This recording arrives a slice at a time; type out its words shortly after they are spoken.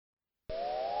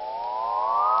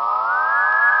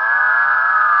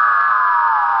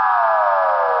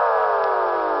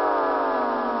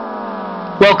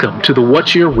Welcome to the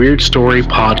What's Your Weird Story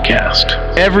podcast.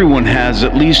 Everyone has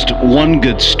at least one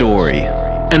good story.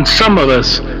 And some of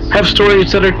us have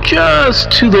stories that are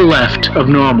just to the left of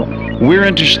normal. We're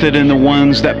interested in the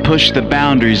ones that push the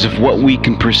boundaries of what we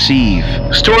can perceive.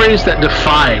 Stories that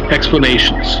defy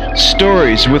explanations.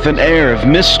 Stories with an air of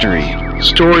mystery.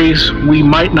 Stories we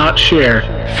might not share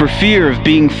for fear of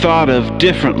being thought of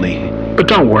differently. But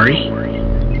don't worry,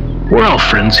 we're all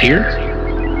friends here.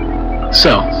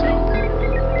 So,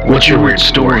 what's your weird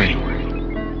story?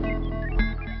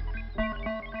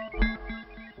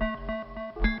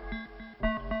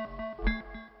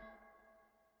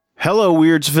 Hello,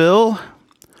 Weirdsville.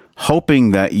 Hoping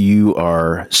that you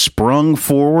are sprung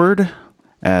forward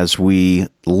as we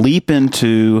leap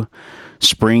into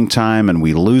springtime and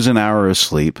we lose an hour of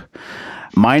sleep.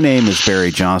 My name is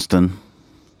Barry Johnston.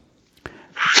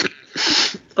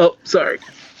 Oh, sorry.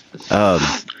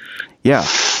 Yeah.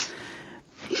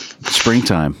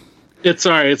 Springtime. It's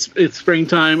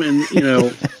springtime,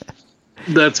 and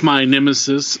that's my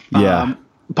nemesis. Yeah.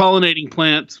 Pollinating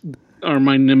plants are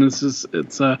my nemesis.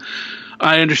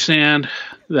 I understand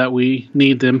that we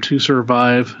need them to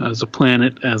survive as a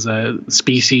planet, as a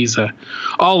species,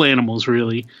 all animals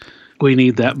really. We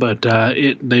need that, but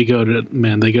they go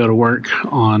to work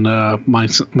on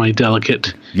my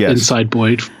delicate inside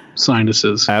void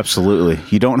sinuses. Absolutely.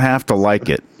 You don't have to like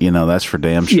it. That's for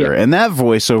damn sure. Yeah. And that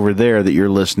voice over there that you're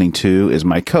listening to is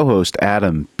my co-host,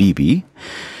 Adam Beebe.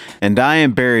 And I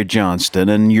am Barry Johnston,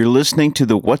 and you're listening to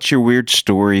the What's Your Weird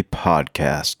Story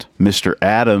podcast. Mr.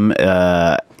 Adam,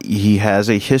 he has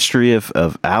a history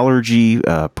of allergy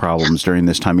problems during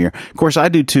this time of year. Of course, I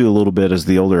do too a little bit. As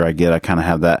the older I get, I kind of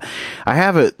have that.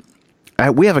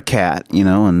 We have a cat,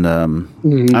 and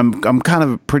I'm kind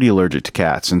of pretty allergic to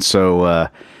cats. And so,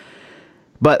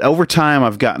 but over time,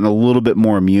 I've gotten a little bit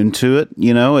more immune to it.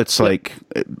 It's like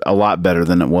a lot better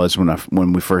than it was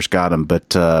when we first got them.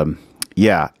 But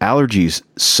yeah, allergies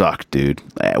suck, dude.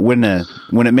 When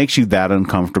it makes you that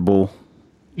uncomfortable,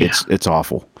 it's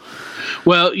awful.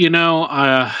 Well,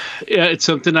 it's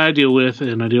something I deal with,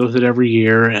 and I deal with it every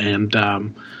year. And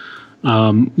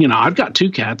I've got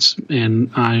two cats, and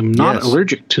I'm not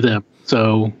allergic to them,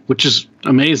 so which is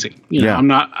amazing.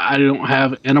 I don't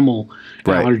have animal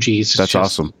allergies. That's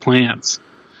awesome. Plants.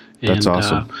 That's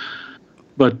awesome.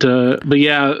 But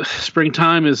yeah,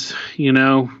 springtime is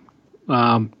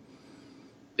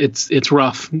it's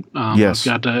rough. Yes. I've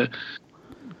got to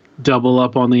double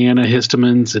up on the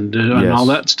antihistamines and all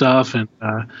that stuff. And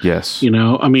yes,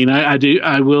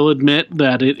 I will admit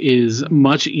that it is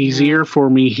much easier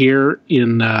for me here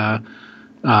in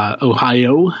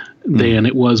Ohio than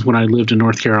it was when I lived in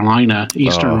North Carolina,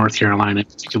 Eastern North Carolina in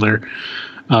particular.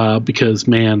 Because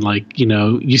man,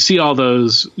 you see all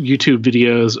those YouTube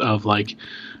videos of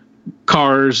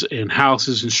cars and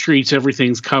houses and streets,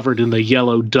 everything's covered in the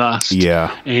yellow dust.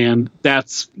 Yeah. And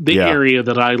that's the area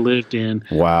that I lived in.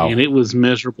 Wow. And it was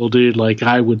miserable, dude.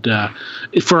 I would,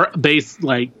 for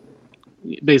basically,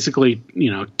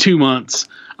 2 months,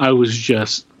 I was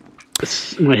just,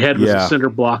 my head was a cinder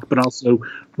block, but also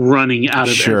running out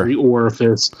of every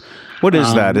orifice. What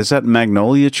is that? Is that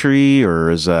magnolia tree,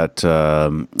 or is that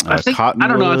cottonwood? I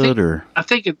don't know. I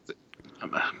think it's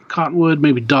cottonwood,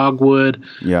 maybe dogwood.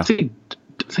 Yeah. I think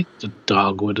the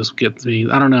dogwood just gets me.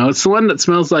 I don't know. It's the one that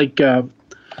smells like. There's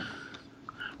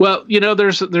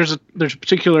a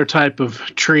particular type of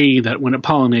tree that when it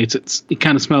pollinates, it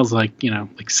kind of smells like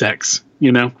sex.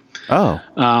 Oh.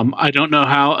 I don't know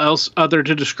how else other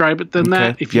to describe it than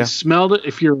that. If you smelled it,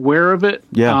 if you're aware of it,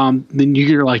 then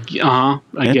you're like, I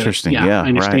interesting. get it. I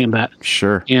understand that.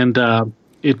 Sure. And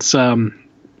it's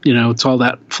it's all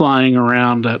that flying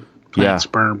around that plant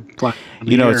sperm.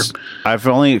 I've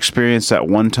only experienced that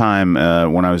one time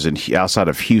when I was outside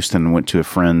of Houston. Went to a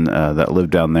friend that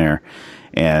lived down there,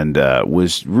 and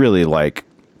was really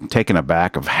taken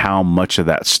aback of how much of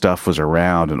that stuff was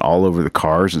around and all over the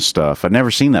cars and stuff. I'd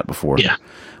never seen that before. Yeah.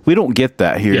 We don't get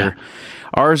that here. Yeah.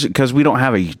 Ours, because we don't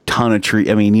have a ton of trees.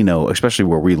 I mean, especially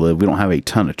where we live, we don't have a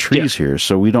ton of trees here.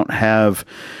 So we don't have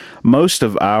most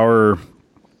of our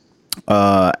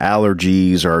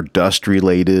allergies are dust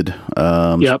related.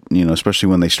 Especially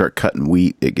when they start cutting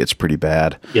wheat, it gets pretty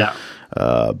bad. Yeah.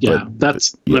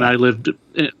 That's when I lived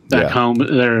back home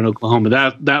there in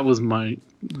Oklahoma. That was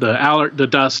the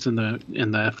dust and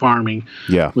the farming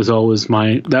was always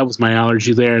my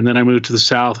allergy there. And then I moved to the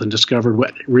South and discovered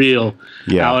what real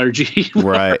allergy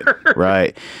were.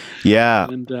 Right. Yeah.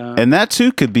 And that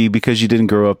too could be because you didn't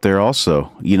grow up there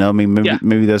also,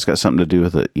 maybe that's got something to do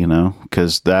with it,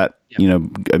 because that,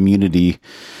 immunity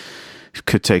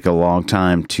could take a long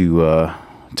time to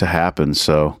happen.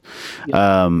 So,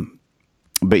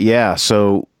 But yeah,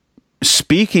 so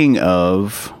speaking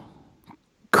of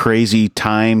crazy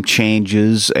time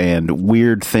changes and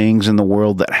weird things in the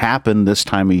world that happen this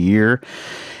time of year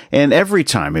and every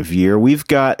time of year, we've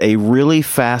got a really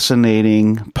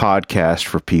fascinating podcast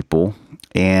for people.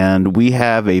 And we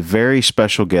have a very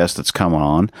special guest that's coming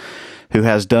on who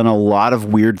has done a lot of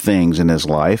weird things in his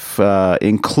life,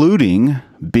 including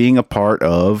being a part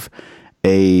of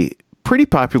a pretty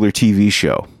popular TV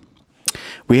show.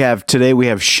 Today we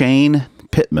have Shane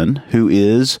Pittman, who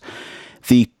is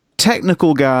the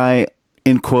technical guy,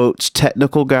 in quotes,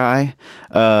 technical guy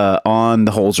on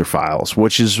the Holzer Files,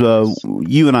 which is,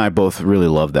 you and I both really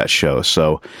love that show.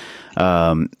 So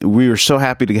we were so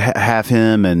happy to have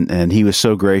him, and he was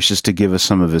so gracious to give us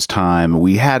some of his time.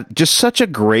 We had just such a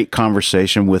great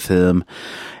conversation with him,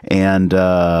 and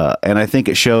I think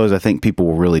it shows. I think people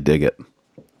will really dig it.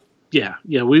 Yeah,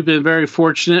 we've been very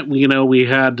fortunate. We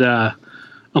had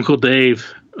Uncle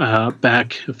Dave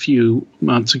back a few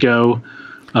months ago.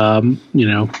 As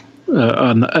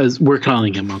we're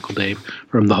calling him Uncle Dave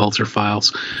from the Holzer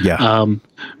Files. Yeah.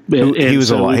 He was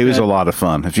a lot of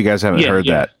fun. If you guys haven't heard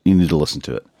that, you need to listen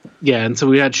to it. Yeah. And so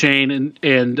we had Shane and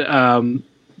it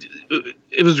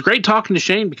was great talking to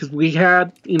Shane because we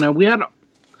had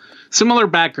similar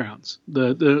backgrounds.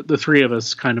 The three of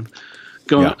us kind of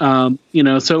going,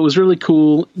 so it was really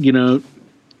cool,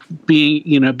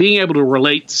 being able to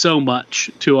relate so much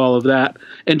to all of that,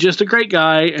 and just a great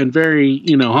guy and very,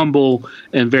 humble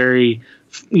and very,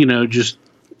 just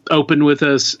open with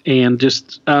us, and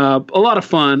just a lot of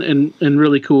fun and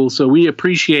really cool. So we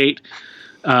appreciate,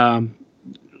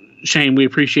 Shane, we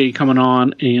appreciate you coming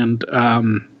on and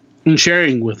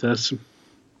sharing with us.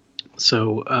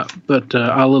 So, but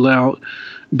I'll allow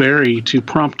Barry to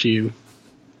prompt you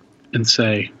and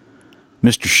say,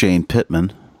 Mr. Shane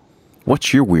Pittman,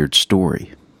 what's your weird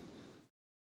story?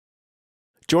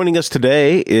 Joining us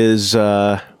today is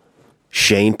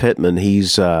Shane Pittman.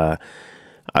 He's he's on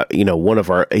one of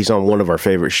our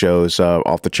favorite shows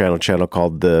off the channel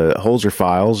called the Holzer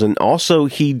Files, and also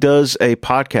he does a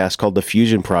podcast called The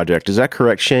Fusion Project. Is that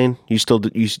correct, Shane? You still do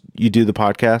the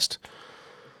podcast?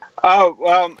 Oh,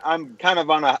 well, I'm kind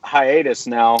of on a hiatus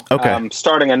now. Okay.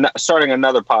 Starting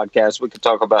another podcast. We could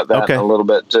talk about that in a little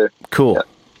bit too. Cool. Yeah.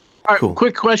 All right,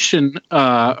 quick question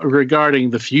regarding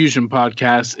the Fusion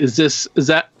podcast. Is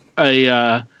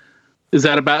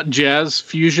that about jazz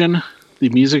fusion, the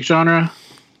music genre?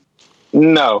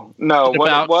 No. What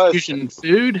about it was, fusion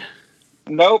food?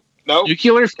 Nope.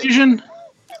 Nuclear fusion?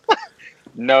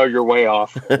 No, you're way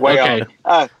off. Way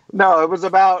off. No, it was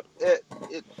about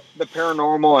the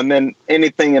paranormal and then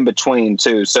anything in between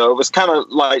too. So it was kind of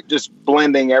like just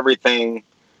blending everything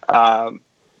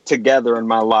together in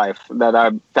my life that I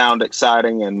found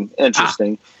exciting and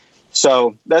interesting.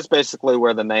 So that's basically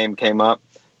where the name came up.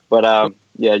 But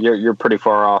you're pretty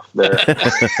far off there.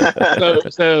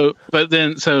 so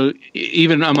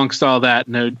even amongst all that,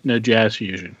 no jazz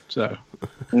fusion. So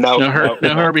no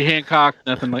Herbie Hancock,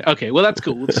 nothing like. Okay, well that's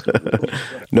cool.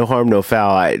 No harm, no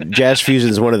foul. Jazz fusion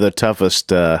is one of the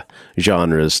toughest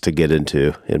genres to get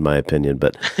into, in my opinion.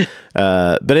 But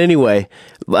anyway,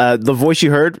 the voice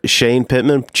you heard, Shane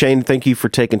Pittman. Shane, thank you for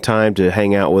taking time to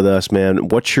hang out with us, man.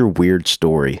 What's your weird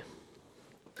story?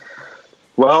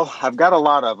 Well, I've got a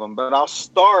lot of them, but I'll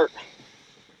start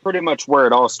pretty much where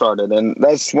it all started, and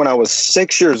that's when I was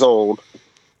 6 years old.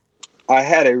 I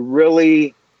had a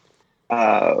really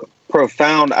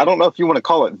profound, I don't know if you want to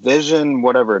call it vision,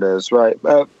 whatever it is, right?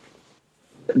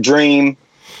 Dream,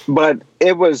 but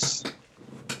it was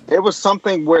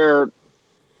something where,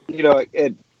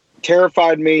 it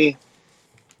terrified me,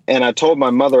 and I told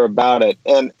my mother about it,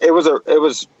 and it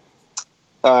was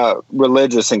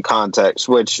religious in context,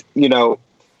 which,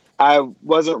 I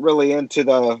wasn't really into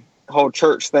the whole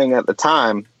church thing at the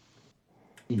time,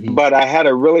 but I had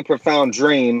a really profound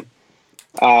dream,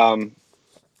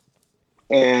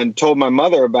 and told my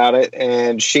mother about it.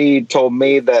 And she told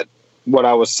me that what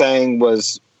I was saying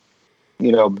was,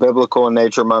 biblical in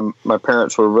nature. My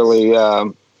parents were really,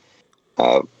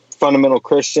 fundamental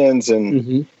Christians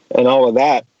and all of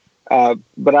that.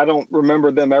 But I don't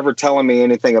remember them ever telling me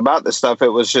anything about this stuff. It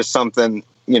was just something,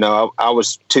 I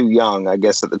was too young, I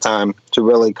guess, at the time to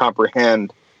really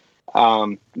comprehend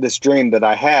this dream that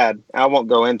I had. I won't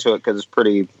go into it because it's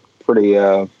pretty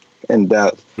in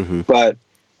depth. But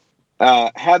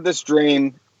had this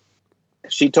dream.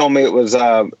 She told me it was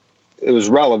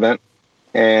relevant,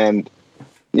 and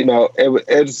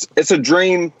it's a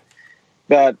dream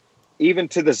that even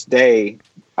to this day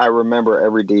I remember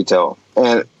every detail,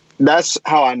 and that's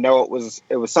how I know it was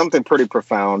something pretty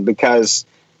profound, because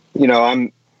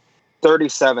I'm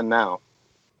 37 now.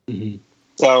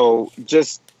 So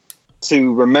just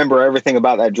to remember everything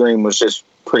about that dream was just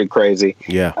pretty crazy.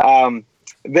 Yeah.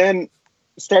 Then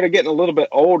started getting a little bit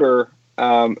older,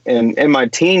 and in my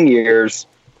teen years,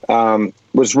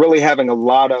 was really having a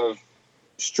lot of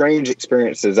strange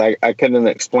experiences. I couldn't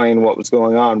explain what was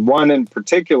going on. One in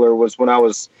particular was when I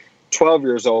was 12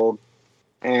 years old,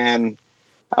 and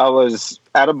I was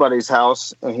at a buddy's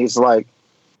house, and he's like,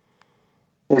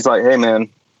 "Hey man,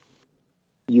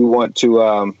 you want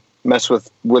to mess with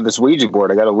this Ouija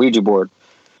board? I got a Ouija board."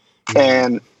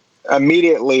 And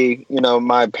immediately,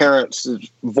 my parents'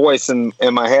 voice in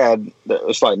my head,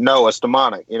 it's like, "No, it's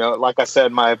demonic." Like I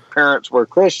said, my parents were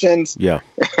Christians. Yeah.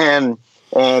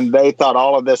 And they thought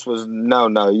all of this was,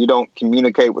 no, you don't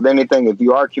communicate with anything. If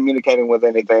you are communicating with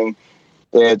anything,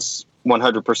 it's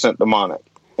 100% demonic,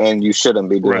 and you shouldn't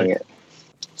be doing it.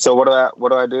 So what do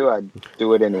I do? I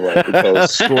do it anyway,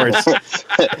 because that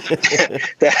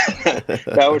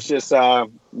was just, I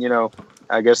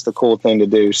guess the cool thing to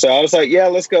do. So I was like, yeah,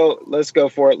 let's go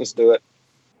for it. Let's do it.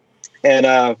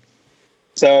 And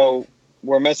so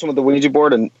we're messing with the Ouija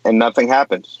board, and nothing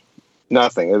happened.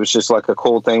 Nothing. It was just like a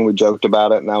cool thing. We joked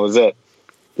about it, and that was it.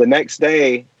 The next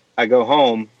day, I go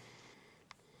home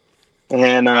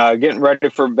and getting ready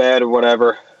for bed or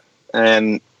whatever,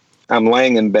 and I'm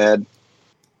laying in bed,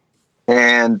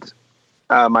 and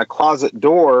my closet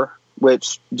door,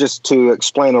 which, just to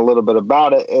explain a little bit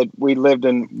about it, we lived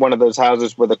in one of those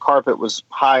houses where the carpet was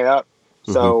high up,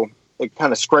 so it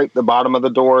kind of scraped the bottom of the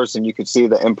doors, and you could see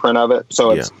the imprint of it. So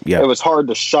it was hard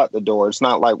to shut the door. It's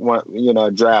not like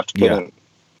a draft couldn't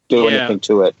do anything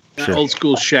to it. Sure. Old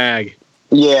school shag.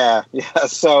 Yeah.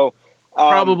 So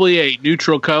probably a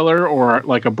neutral color, or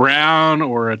like a brown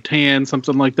or a tan,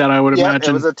 something like that, I would imagine.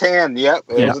 It was a tan. Yep,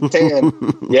 it was a tan.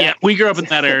 Yeah, we grew up in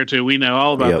that era too. We know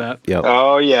all about that. Yep.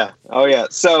 Oh yeah.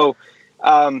 So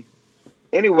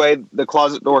anyway, the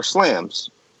closet door slams.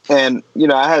 And,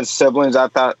 I had siblings. I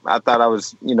thought I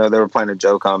was, they were playing a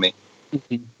joke on me.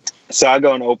 Mm-hmm. So I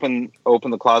go and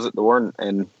open the closet door,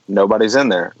 and nobody's in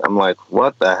there. I'm like,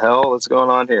 what the hell is going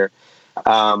on here?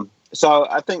 So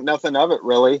I think nothing of it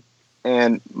really.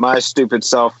 And my stupid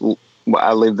self,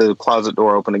 I leave the closet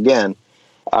door open again,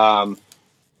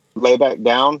 lay back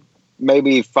down,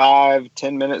 maybe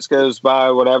 5-10 minutes goes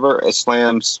by, whatever, it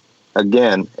slams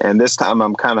again. And this time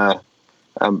I'm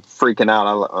freaking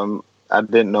out. I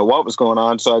didn't know what was going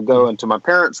on. So I go into my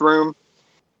parents' room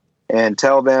and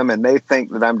tell them, and they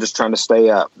think that I'm just trying to stay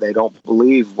up. They don't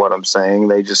believe what I'm saying.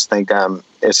 They just think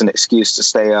it's an excuse to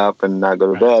stay up and not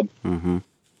go to bed. Mm-hmm.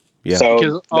 Yeah. So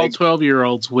because all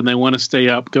 12-year-olds, when they want to stay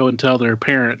up, go and tell their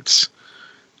parents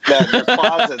that their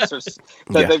closets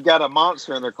that they've got a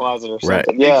monster in their closet or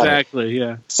something. Right. Yeah. Exactly.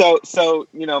 Yeah. So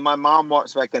my mom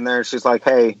walks back in there, and she's like,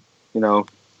 "Hey,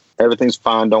 everything's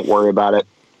fine. Don't worry about it."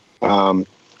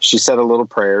 She said a little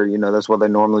prayer. That's what they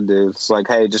normally do. It's like,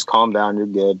 "Hey, just calm down. You're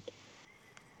good."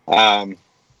 And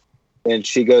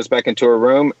she goes back into her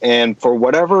room, and for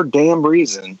whatever damn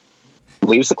reason,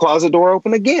 leaves the closet door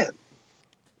open again.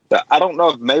 I don't know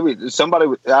if I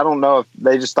don't know if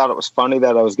they just thought it was funny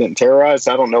that I was getting terrorized.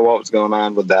 I don't know what was going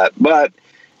on with that. But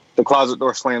the closet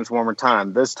door slams one more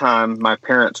time. This time, my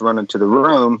parents run into the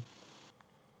room,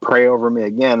 pray over me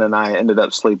again, and I ended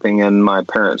up sleeping in my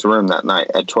parents' room that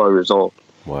night at 12 years old.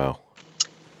 Wow.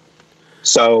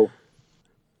 So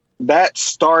that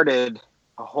started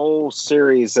a whole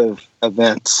series of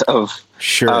events of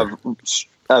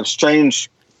strange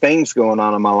things going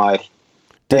on in my life.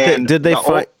 Did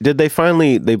they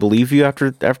finally believe you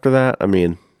after that? I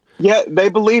mean, yeah, they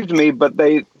believed me, but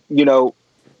they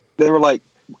were like,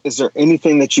 "Is there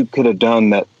anything that you could have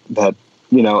done that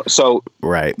So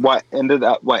right. What ended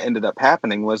up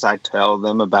happening was I tell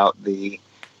them about the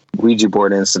Ouija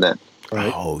board incident.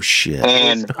 Right. Oh shit!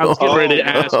 And I was getting ready to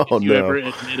ask if you ever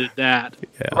admitted that.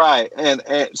 Yeah. Right, and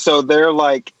so they're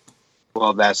like,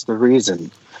 "Well, that's the reason.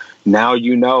 Now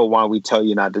you know why we tell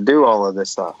you not to do all of this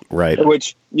stuff." Right.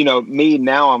 Which, me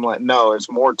now, I'm like, no, it's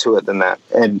more to it than that.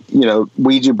 And,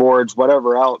 Ouija boards,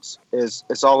 whatever else,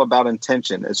 it's all about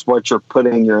intention. It's what you're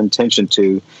putting your intention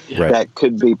to that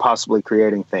could be possibly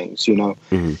creating things,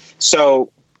 Mm-hmm. So,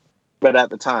 but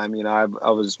at the time, I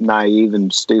was naive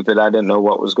and stupid. I didn't know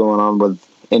what was going on with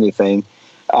anything.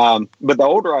 But the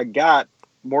older I got,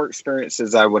 more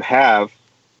experiences I would have.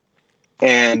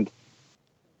 And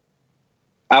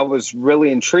I was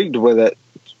really intrigued with it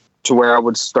to where I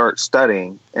would start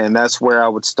studying. And that's where I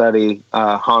would study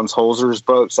Hans Holzer's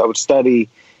books. I would study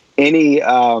any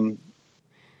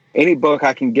book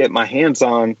I can get my hands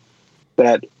on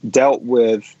that dealt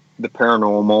with the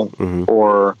paranormal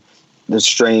or the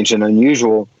strange and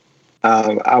unusual.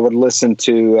 I would listen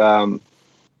to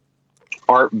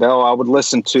Art Bell. I would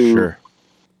listen to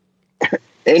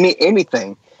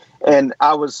anything. And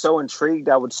I was so intrigued,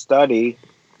 I would study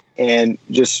and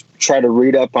just try to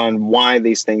read up on why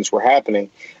these things were happening.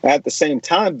 At the same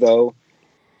time, though,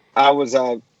 I was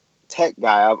a tech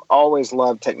guy. I've always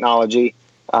loved technology.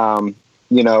 I've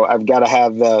got to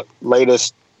have the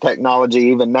latest technology.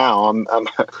 Even now,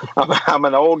 I'm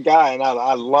an old guy, and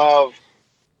I love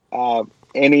the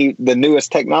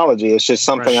newest technology. It's just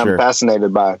something I'm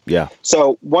fascinated by. Yeah.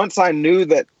 So once I knew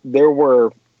that there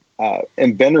were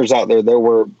inventors out there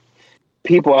were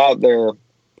people out there,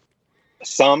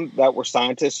 some that were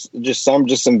scientists, just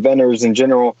inventors in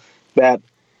general, that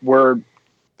were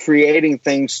creating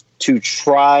things to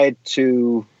try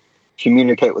to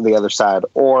communicate with the other side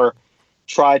or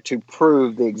try to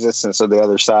prove the existence of the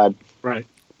other side. Right.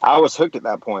 I was hooked at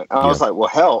that point. I was like, well,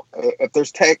 hell, if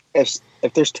there's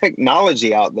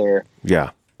technology out there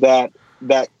that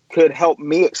could help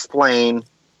me explain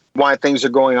why things are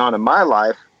going on in my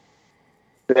life,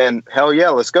 then hell yeah,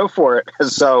 let's go for it.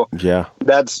 So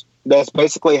that's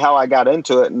basically how I got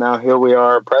into it. And now here we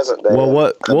are, present day. Well,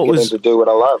 what was to do what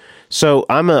I love? So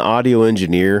I'm an audio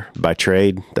engineer by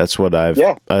trade. That's what I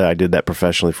did that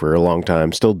professionally for a long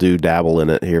time. Still do dabble in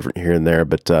it here and there.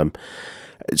 But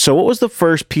so what was the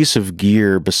first piece of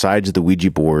gear besides the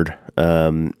Ouija board?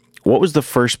 What was the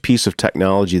first piece of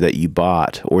technology that you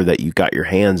bought or that you got your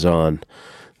hands on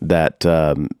that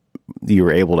you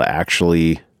were able to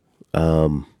actually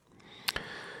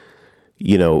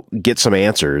get some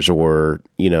answers or,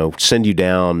 send you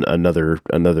down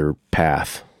another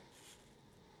path?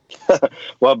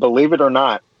 Well, believe it or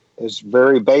not, it's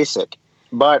very basic,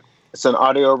 but it's an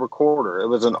audio recorder. It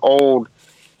was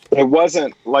it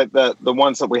wasn't like the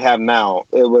ones that we have now.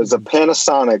 It was a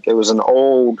Panasonic. It was an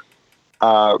old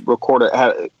recorder.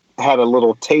 It had a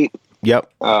little tape. Yep.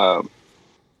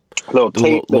 Little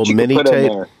tape that you mini could put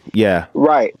tape. in there. Yeah.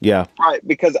 Right. Yeah. Right.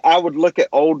 Because I would look at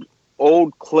old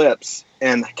clips,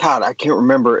 and God, I can't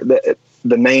remember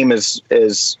the name is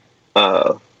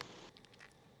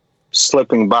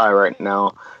slipping by right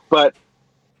now. But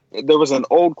there was an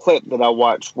old clip that I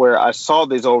watched where I saw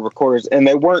these old recorders, and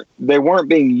they weren't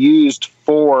being used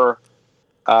for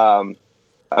a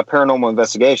paranormal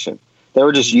investigation. They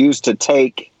were just used to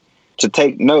take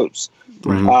notes,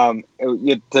 to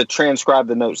transcribe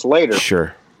the notes later.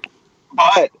 Sure.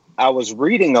 But I was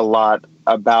reading a lot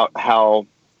about how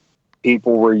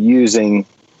people were using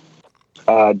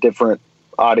different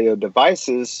audio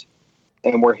devices,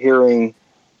 and were hearing,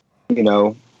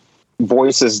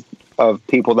 voices of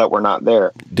people that were not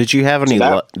there. Did you have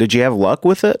did you have luck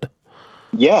with it?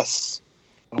 Yes.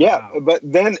 Yeah. Wow. But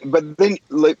then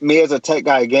like, me as a tech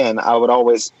guy, again, I would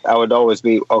always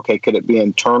be, okay, could it be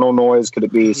internal noise? Could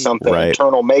it be something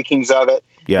internal makings of it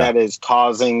that is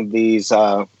causing these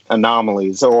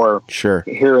anomalies, or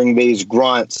hearing these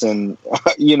grunts and,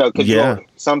 cause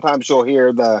sometimes you'll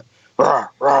hear the rah,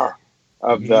 rah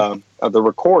of the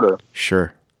recorder.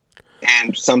 Sure.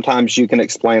 And sometimes you can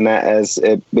explain that as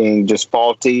it being just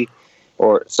faulty,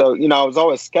 or so. I was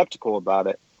always skeptical about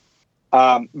it.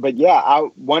 But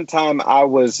one time I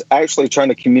was actually trying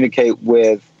to communicate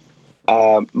with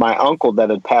my uncle that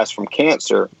had passed from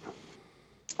cancer.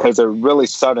 It was a really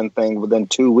sudden thing. Within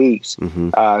 2 weeks,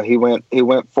 he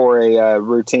went for a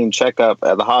routine checkup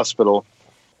at the hospital.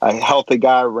 A healthy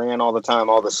guy, ran all the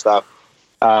time, all this stuff.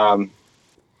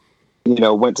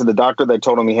 Went to the doctor. They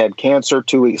told him he had cancer.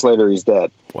 2 weeks later, he's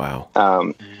dead.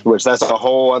 Wow. Which that's a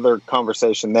whole other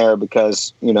conversation there,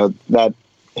 because, that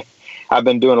I've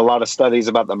been doing a lot of studies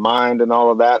about the mind and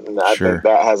all of that. And I think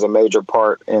that has a major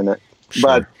part in it.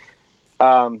 Sure.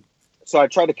 But, so I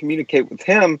tried to communicate with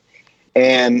him,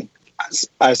 and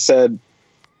I said,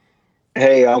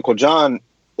 hey, Uncle John,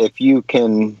 if you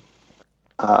can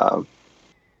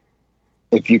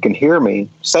hear me,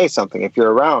 say something, if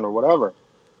you're around or whatever.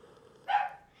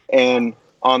 And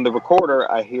on the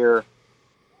recorder, I hear,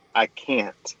 I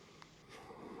can't.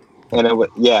 And it was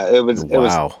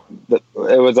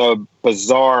a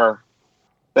bizarre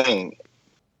thing.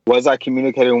 Was I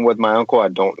communicating with my uncle? I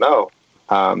don't know.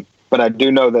 But I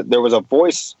do know that there was a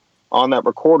voice on that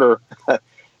recorder,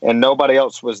 and nobody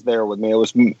else was there with me. It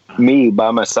was me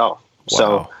by myself. Wow.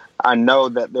 So I know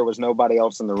that there was nobody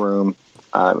else in the room,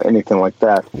 anything like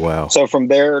that. Wow. So from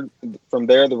there,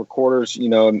 the recorders,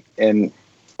 and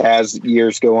as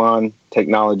years go on,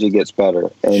 technology gets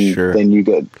better, and then you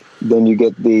get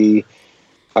the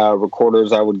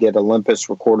recorders. I would get Olympus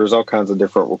recorders, all kinds of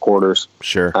different recorders.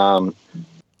 Sure.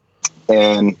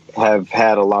 And have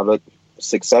had a lot of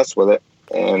success with it.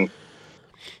 And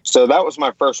so that was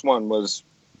my first one, was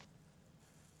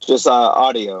Just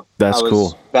audio. That's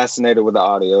cool. Fascinated with the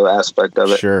audio aspect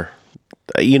of it. Sure.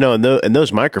 And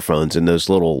those microphones and those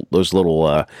little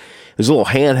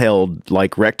handheld,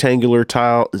 like rectangular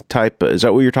type. Is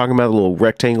that what you're talking about? A little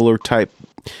rectangular type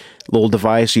little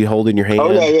device you hold in your hand.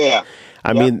 Oh yeah.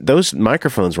 I mean, those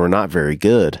microphones were not very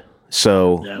good.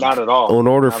 So not at all. In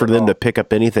order for them to pick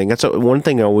up anything, that's one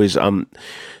thing I'm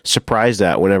surprised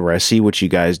at whenever I see what you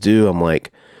guys do. I'm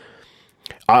like,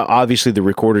 obviously the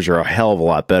recorders are a hell of a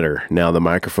lot better now. The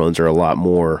microphones are a lot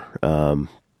more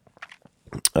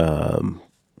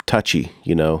touchy,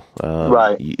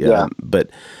 right. Yeah.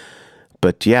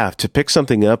 But yeah, to pick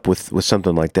something up with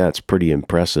something like that, it's pretty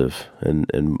impressive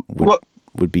and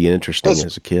would be interesting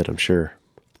as a kid, I'm sure.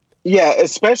 Yeah,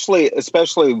 especially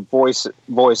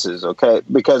voices, okay?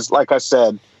 Because like I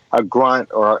said, a grunt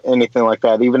or anything like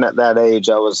that, even at that age,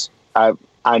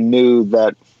 I knew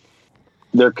that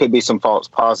there could be some false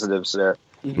positives there.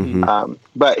 Mm-hmm.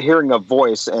 But hearing a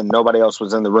voice and nobody else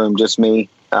was in the room, just me,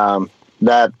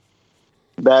 that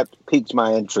piqued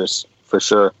my interest for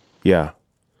sure. Yeah.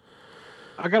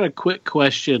 I got a quick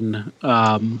question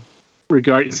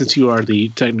regarding, since you are the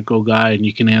technical guy and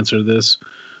you can answer this.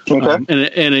 Okay.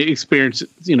 And it experience,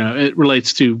 it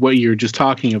relates to what you're just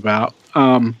talking about.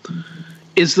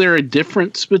 Is there a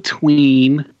difference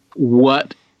between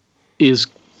what is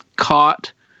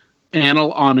caught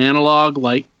on analog,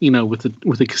 like, with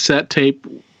a cassette tape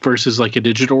versus like a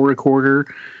digital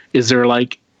recorder? Is there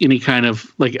like any kind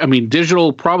of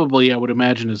digital probably, I would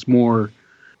imagine, is more,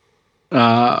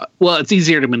 it's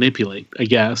easier to manipulate, I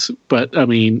guess, but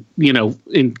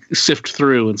sift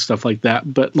through and stuff like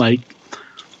that. But like,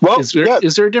 is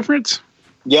there a difference?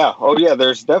 Yeah. Oh yeah.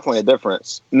 There's definitely a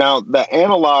difference. Now the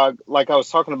analog, like I was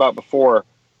talking about before,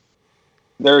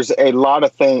 there's a lot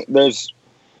of things. There's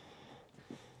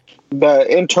the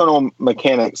internal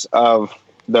mechanics of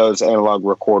those analog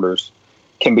recorders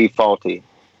can be faulty.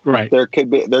 Right. There could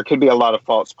be a lot of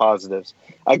false positives.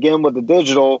 Again, with the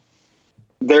digital,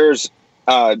 there's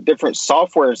different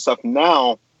software and stuff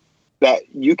now that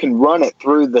you can run it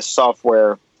through the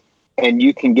software and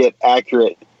you can get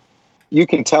accurate. You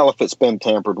can tell if it's been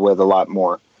tampered with a lot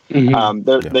more. Mm-hmm.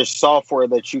 There's software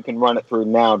that you can run it through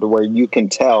now to where you can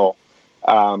tell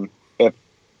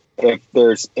if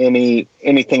there's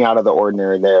anything out of the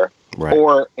ordinary there, right,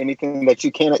 or anything that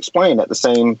you can't explain at the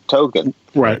same token.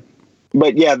 Right.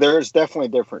 But yeah, there's definitely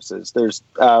differences. There's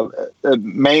the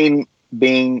main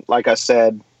being, like I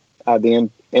said, the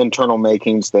internal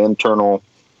makings, the internal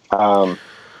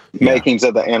makings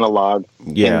of the analog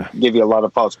can give you a lot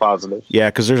of false positives. Yeah,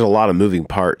 because there's a lot of moving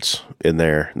parts in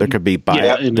there. There could be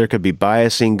there could be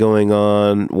biasing going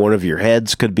on. One of your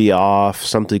heads could be off.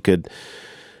 Something could,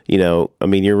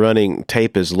 you're running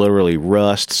tape is literally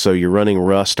rust, so you're running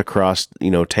rust across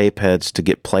tape heads to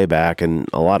get playback, and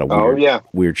a lot of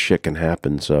weird shit can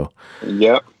happen. So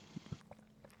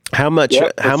how much?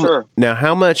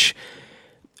 How much?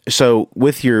 So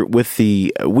with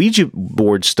the Ouija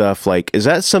board stuff, like, is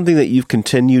that something that you've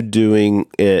continued doing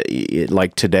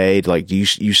like today? Like,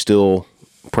 you still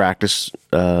practice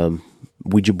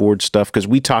Ouija board stuff? Because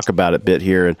we talk about it a bit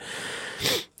here,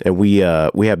 and we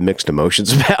have mixed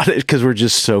emotions about it because we're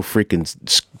just so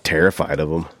freaking terrified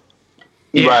of them.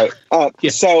 Yeah.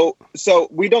 Right. So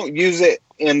we don't use it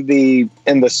in the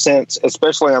sense,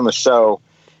 especially on the show,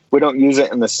 we don't use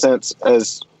it in the sense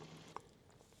as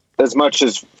much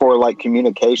as for like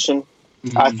communication.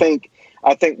 Mm-hmm.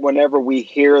 I think whenever we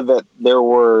hear that there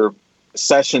were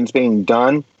sessions being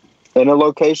done in a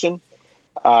location,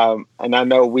 and I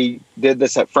know we did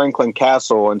this at Franklin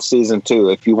Castle in season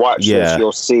 2. If you watch this,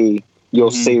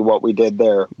 you'll see what we did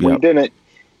there. Yep. We didn't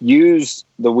use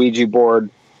the Ouija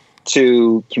board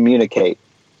to communicate.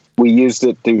 We used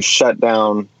it to shut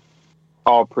down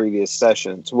all previous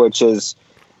sessions, which is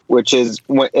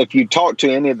if you talk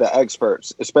to any of the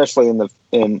experts, especially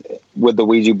with the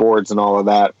Ouija boards and all of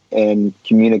that, and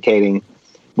communicating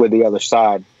with the other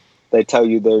side, they tell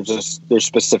you there's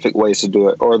specific ways to do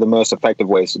it, or the most effective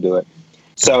ways to do it.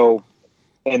 So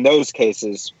in those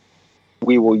cases,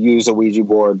 we will use a Ouija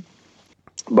board,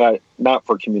 but not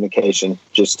for communication,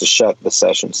 just to shut the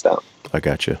sessions down. I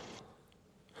got you.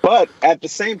 But at the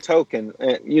same token,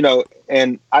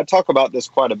 and I talk about this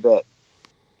quite a bit,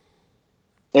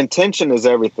 intention is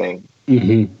everything.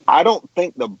 Mm-hmm. I don't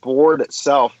think the board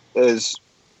itself is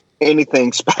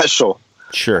anything special.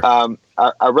 Sure.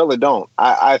 I really don't.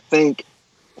 I think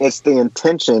it's the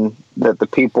intention that the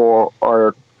people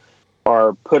are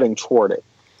putting toward it.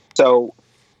 So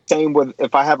same with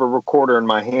if I have a recorder in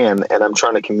my hand and I'm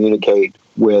trying to communicate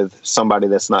with somebody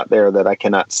that's not there, that I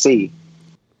cannot see,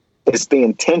 it's the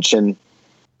intention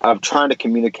of trying to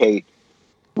communicate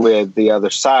with the other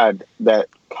side that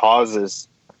causes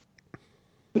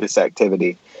this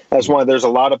activity. That's why there's a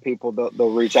lot of people that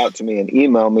they'll reach out to me and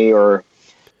email me or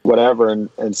whatever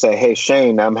and say, "Hey,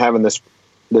 Shane, I'm having this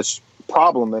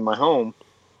problem in my home."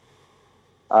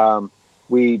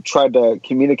 We tried to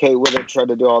communicate with it, tried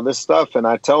to do all this stuff. And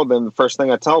I tell them, the first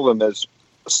thing I tell them is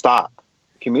stop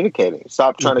communicating,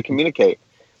 stop trying to communicate.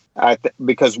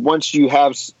 Because once you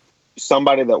have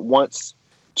somebody that wants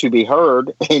to be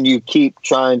heard and you keep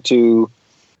trying to,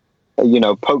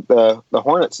 poke the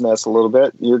hornet's nest a little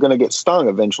bit, you're going to get stung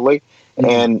eventually. Mm-hmm.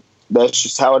 And that's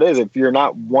just how it is. If you're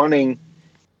not wanting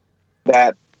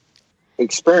that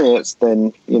experience,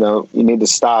 then, you need to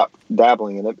stop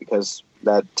dabbling in it, because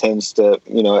that tends to,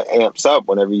 amps up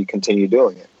whenever you continue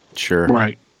doing it. Sure.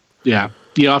 Right. Yeah.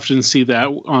 You often see that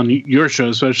on your show,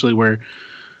 especially where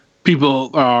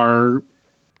people are,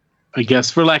 I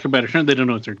guess, for lack of a better term, they don't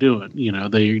know what they're doing.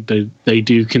 They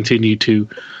do continue to,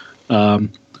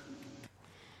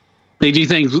 they do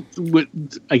things with,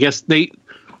 I guess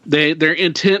their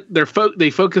intent, they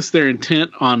focus their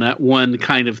intent on that one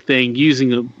kind of thing,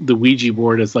 using the Ouija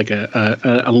board as like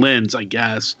a lens, I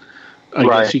guess. I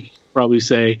guess you could probably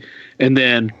say, and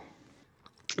then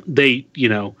they,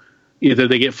 either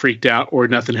they get freaked out or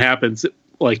nothing happens,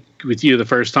 like with you the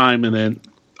first time, and then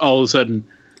all of a sudden,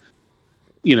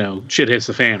 shit hits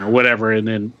the fan or whatever, and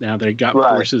then now they got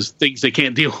forces, things they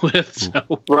can't deal with.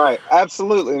 So. Right,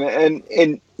 absolutely,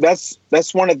 and that's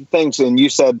one of the things. And you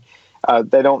said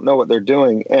they don't know what they're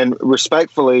doing, and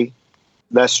respectfully,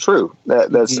 that's true.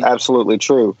 That's absolutely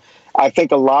true. I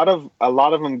think a lot of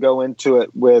them go into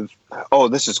it with, "Oh,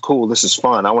 this is cool, this is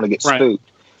fun, I want to get spooked,"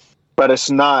 but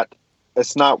it's not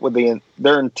with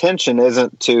their intention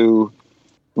isn't to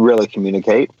really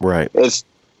communicate. Right.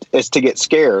 It's to get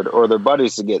scared, or their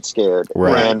buddies to get scared,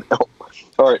 right,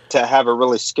 or to have a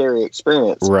really scary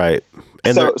experience. Right.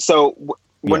 And so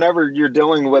whenever you're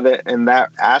dealing with it in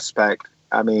that aspect,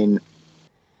 I mean,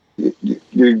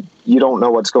 you don't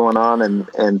know what's going on,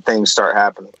 and things start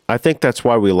happening. I think that's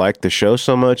why we like the show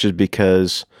so much, is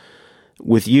because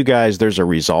with you guys, there's a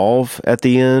resolve at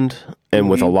the end. And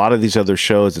with a lot of these other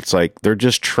shows, it's like they're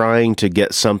just trying to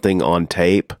get something on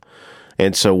tape.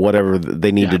 And so whatever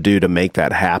they need to do to make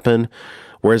that happen.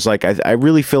 Whereas like, I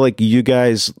really feel like you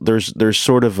guys, there's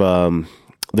sort of,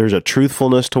 there's a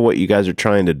truthfulness to what you guys are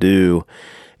trying to do,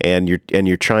 and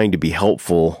you're trying to be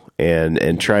helpful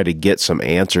and try to get some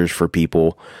answers for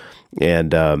people.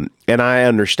 And I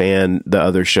understand the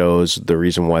other shows, the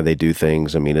reason why they do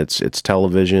things. I mean, it's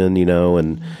television,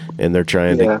 and they're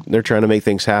trying to make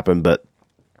things happen. But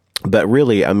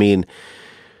really, I mean,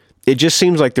 it just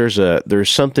seems like there's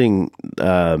something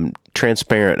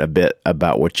transparent a bit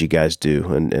about what you guys do,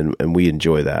 and we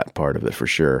enjoy that part of it for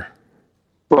sure.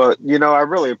 Well, I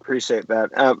really appreciate that,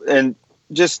 and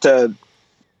just to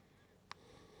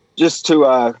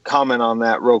comment on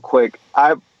that real quick,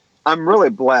 I'm really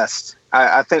blessed.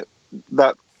 I think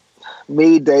that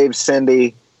me, Dave,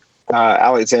 Cindy,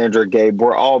 Alexandra, Gabe,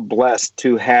 we're all blessed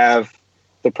to have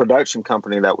the production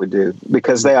company that we do,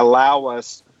 because they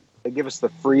give us the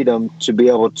freedom to be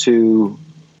able to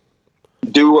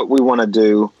do what we want to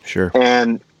do. Sure.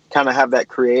 And kind of have that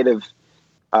creative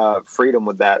freedom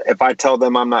with that. If I tell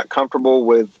them I'm not comfortable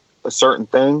with a certain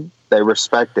thing, they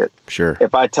respect it. Sure.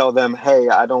 If I tell them, "Hey,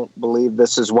 I don't believe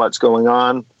this is what's going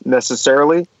on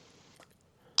necessarily,"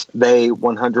 they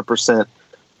 100%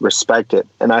 respect it.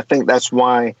 And I think that's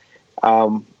why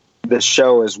this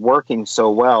show is working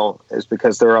so well, is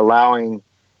because they're allowing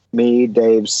me,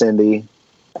 Dave, Cindy,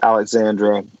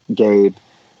 Alexandra, Gabe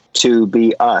to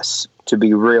be us, to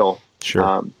be real.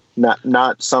 Sure.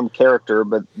 Not some character,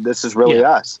 but this is really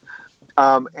us.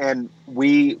 And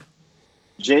we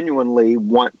genuinely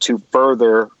want to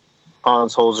further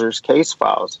Hans Holzer's case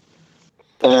files.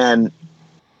 And,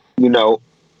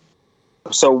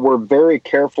 so we're very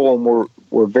careful, and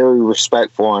we're very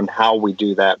respectful on how we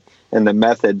do that, and the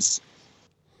methods,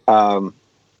 that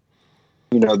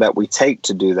we take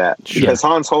to do that. Sure. Because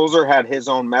Hans Holzer had his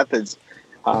own methods,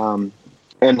 and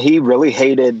he really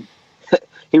hated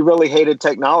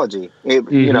technology.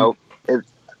 The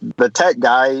tech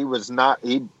guy, he was not.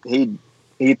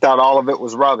 He thought all of it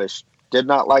was rubbish. Did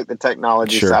not like the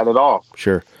technology side at all.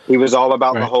 Sure. He was all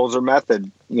about the Holzer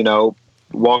method.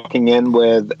 Walking in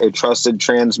with a trusted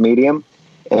trans medium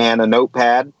and a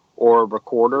notepad or a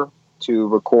recorder to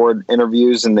record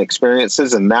interviews and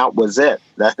experiences, and that was it.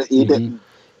 That he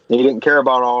didn't care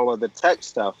about all of the tech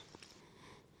stuff.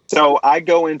 So I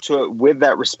go into it with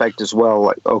that respect as well.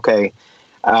 Like, okay,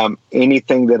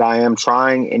 anything that I am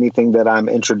trying, anything that I'm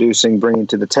introducing, bringing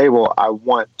to the table, I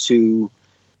want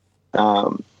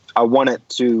it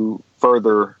to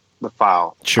further the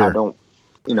file. Sure. I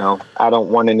don't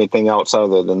want anything else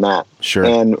other than that. Sure.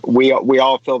 And we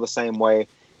all feel the same way.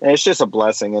 And it's just a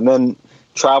blessing. And then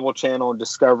Travel Channel,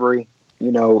 Discovery,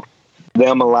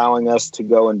 them allowing us to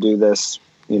go and do this,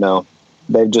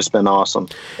 they've just been awesome.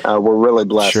 We're really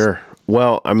blessed. Sure.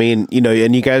 Well, I mean,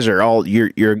 and you guys are all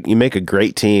you make a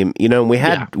great team. We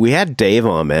had Dave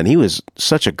on, man. He was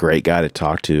such a great guy to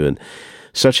talk to, and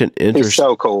such an interesting. He's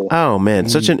so cool. Oh man,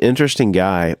 such an interesting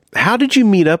guy. How did you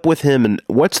meet up with him, and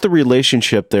what's the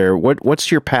relationship there?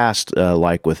 What's your past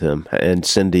like with him and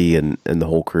Cindy and the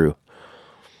whole crew?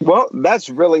 Well, that's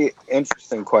really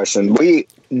interesting question. We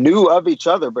knew of each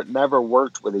other, but never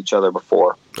worked with each other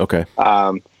before. Okay.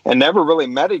 And never really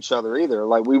met each other either.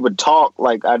 Like we would talk,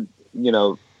 like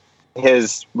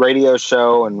his radio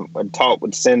show and would talk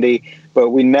with Cindy, but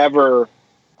we never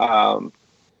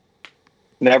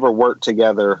worked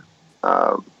together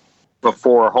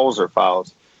before Holzer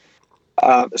Files.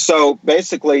 So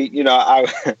basically,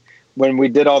 when we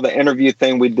did all the interview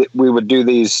thing, we would do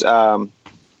these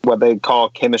what they call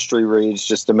chemistry reads,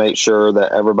 just to make sure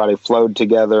that everybody flowed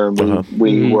together and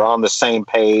we were on the same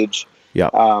page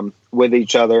with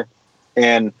each other.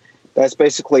 And that's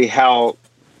basically how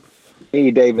me,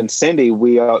 Dave, and Cindy,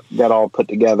 we got all put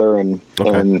together, and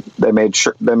they made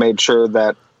sure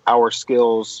that our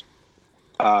skills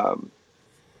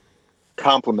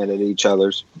complemented each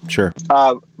other's. Sure.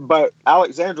 But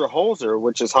Alexandra Holzer,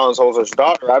 which is Hans Holzer's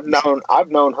daughter, I've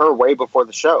known her way before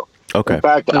the show. Okay. In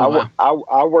fact,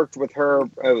 I worked with her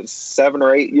 7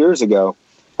 or 8 years ago.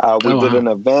 We did an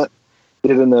event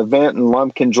in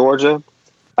Lumpkin, Georgia,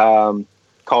 called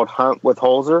Hunt with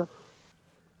Holzer.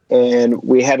 And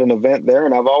we had an event there,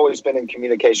 and I've always been in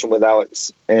communication with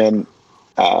Alex. And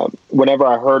whenever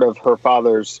I heard of her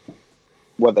father's,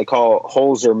 what they call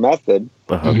Holzer method,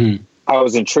 I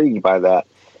was intrigued by that.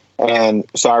 And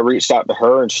so I reached out to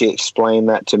her, and she explained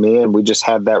that to me, and we just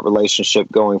had that relationship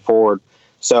going forward.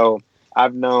 So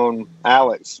I've known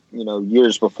Alex,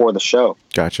 years before the show.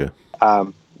 Gotcha.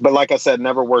 But like I said,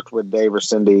 never worked with Dave or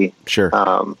Cindy. Sure.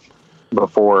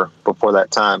 Before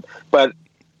that time, but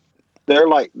they're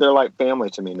like family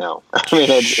to me now. I mean,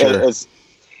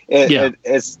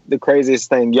 it's the craziest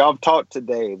thing. Y'all have talked to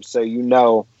Dave, so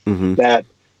that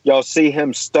y'all see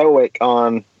him stoic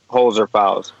on Holzer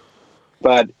Files,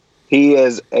 but he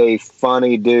is a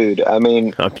funny dude. I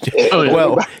mean,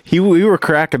 we were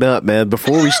cracking up, man,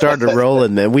 before we started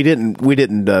rolling. Man, we didn't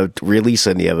release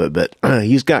any of it, but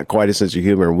he's got quite a sense of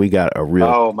humor, and we got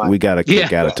a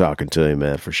kick out of talking to him,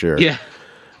 man, for sure. Yeah,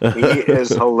 he is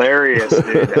hilarious,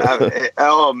 dude.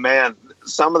 Oh man,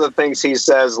 some of the things he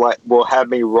says will have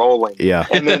me rolling. Yeah,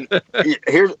 and then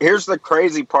here's the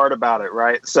crazy part about it,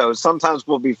 right? So sometimes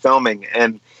we'll be filming,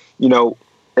 and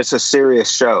it's a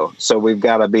serious show, so we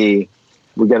got to be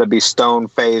stone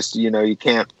faced. You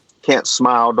can't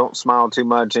smile. Don't smile too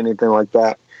much, anything like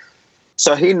that.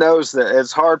 So he knows that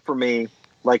it's hard for me.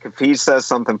 Like if he says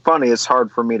something funny, it's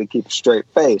hard for me to keep a straight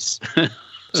face.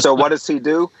 So what does he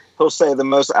do? He'll say the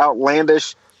most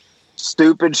outlandish,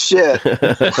 stupid shit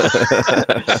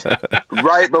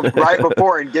right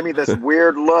before, and give me this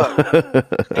weird look,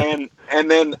 and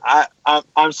then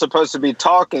I'm supposed to be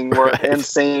talking. We're in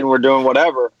scene, we're doing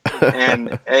whatever,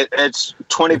 and it's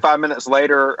 25 minutes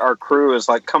later. Our crew is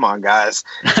like, "Come on, guys,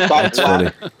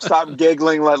 stop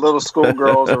giggling like little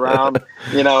schoolgirls around.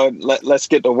 Let's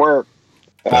get to work."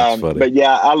 But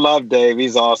yeah, I love Dave.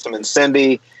 He's awesome, and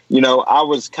Cindy. I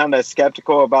was kind of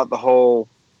skeptical about the whole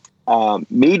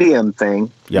medium thing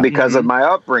because of my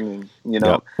upbringing.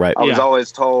 Right. I was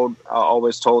always told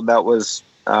that was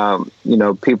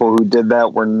people who did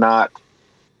that were not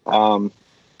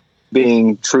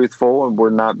being truthful and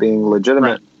were not being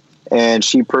legitimate. Right. And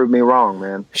she proved me wrong,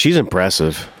 man. She's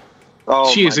impressive. Oh,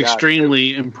 she is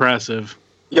extremely impressive.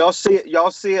 Y'all see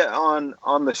it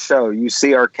on the show. You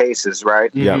see our cases, right?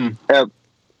 Yeah.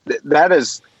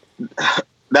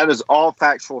 That is all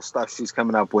factual stuff she's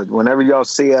coming up with. Whenever y'all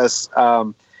see us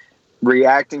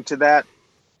reacting to that,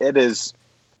 it is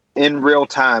in real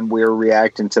time we're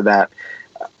reacting to that.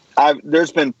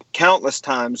 There's been countless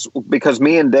times, because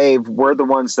me and Dave, we're the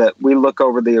ones that we look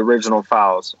over the original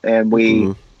files, and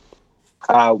we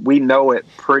know it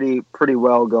pretty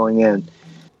well going in.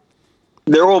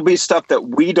 There will be stuff that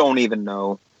we don't even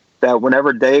know, that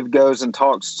whenever Dave goes and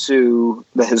talks to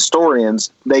the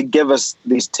historians, they give us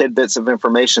these tidbits of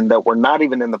information that were not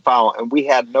even in the file, and we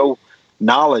had no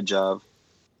knowledge of,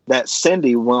 that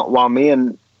Cindy, while me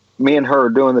and her are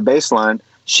doing the baseline,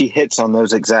 she hits on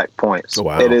those exact points.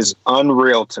 Wow. It is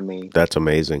unreal to me. That's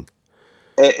amazing.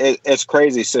 It's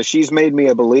crazy. So she's made me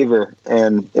a believer,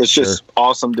 and it's just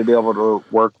awesome to be able to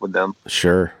work with them.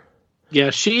 Sure. Yeah,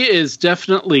 she is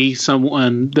definitely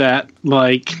someone that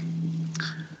like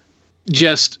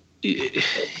just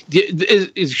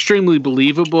is extremely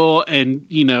believable, and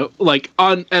like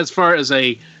on as far as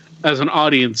an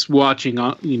audience watching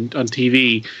on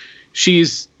TV,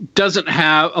 she's doesn't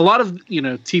have a lot of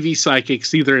TV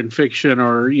psychics either in fiction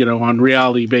or on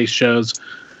reality based shows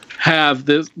have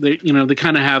this they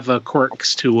kind of have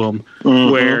quirks to them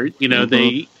where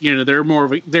they're more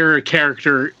of they're a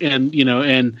character, and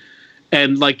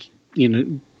and like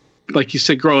like you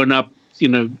said, growing up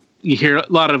you hear a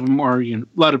lot of them are a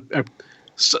lot of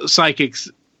psychics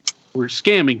were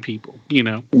scamming people.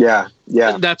 Yeah.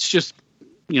 That's just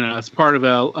it's part of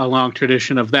a long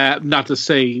tradition of that. Not to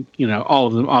say all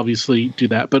of them obviously do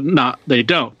that, but they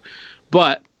don't.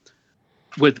 But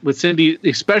with Cindy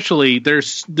especially,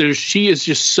 she is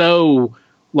just so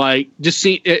like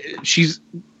she's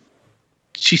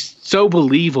so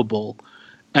believable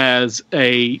as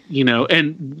a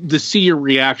and to see your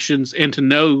reactions and to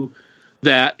know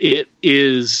that it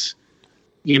is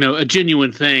a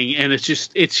genuine thing, and it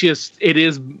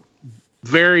is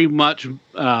very much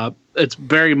it's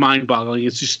very mind-boggling.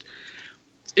 It's just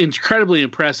incredibly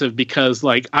impressive because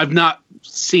like I've not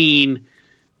seen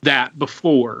that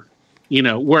before,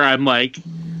 where I'm like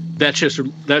that's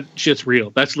just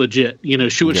real, that's legit.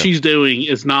 What she's doing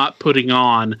is not putting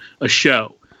on a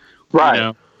show,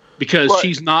 right? Because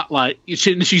she's not like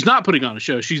she's not putting on a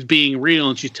show. She's being real,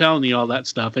 and she's telling you all that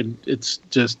stuff, and it's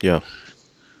just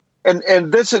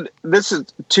And this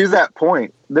is to that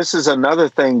point. This is another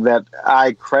thing that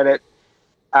I credit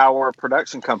our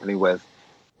production company with.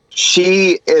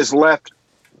 She is left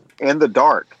in the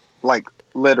dark, like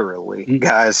literally,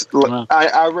 guys. Wow.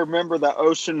 I remember the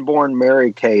Oceanborn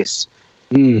Mary case.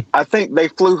 I think they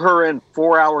flew her in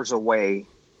 4 hours away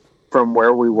from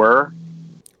where we were,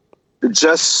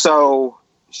 just so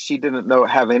she didn't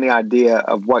have any idea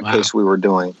of what case we were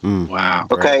doing. Wow.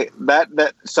 Okay.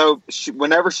 Right. So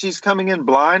whenever she's coming in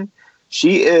blind,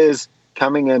 she is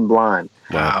coming in blind.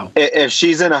 Wow. If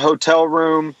she's in a hotel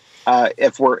room,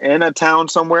 if we're in a town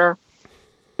somewhere,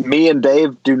 me and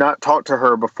Dave do not talk to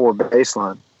her before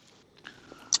baseline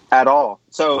at all.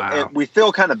 So we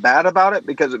feel kind of bad about it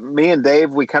because me and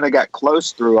Dave, we kind of got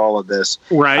close through all of this.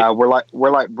 Right. We're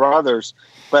like brothers,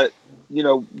 but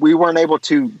we weren't able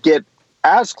to get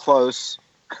as close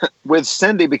with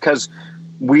Cindy because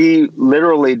we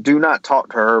literally do not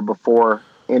talk to her before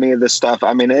any of this stuff.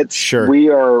 I mean, we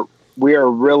are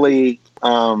really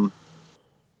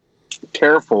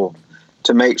careful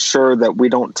to make sure that we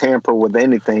don't tamper with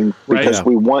anything because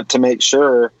we want to make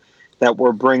sure that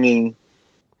we're bringing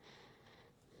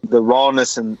the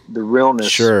rawness and the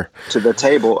realness to the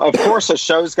table. Of course, a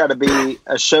show's got to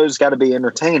be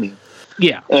entertaining.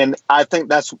 Yeah. And I think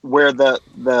that's where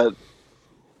the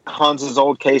Hans's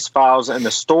Old Case Files and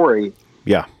the story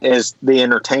is the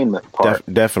entertainment part.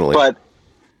 Definitely. But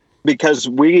because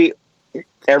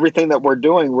everything that we're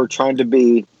doing, we're trying to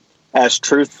be as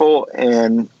truthful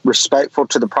and respectful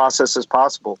to the process as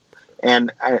possible.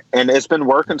 And it's been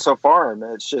working so far, and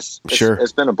it's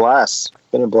been a blast.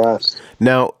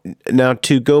 Now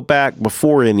to go back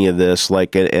before any of this,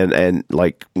 like and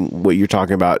like what you're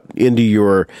talking about into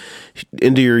your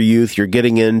youth, you're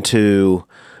getting into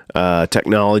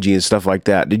technology and stuff like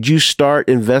that. Did you start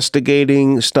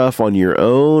investigating stuff on your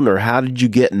own, or how did you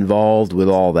get involved with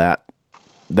all that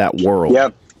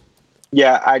world?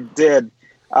 Yeah, I did.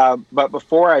 But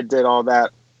before I did all that,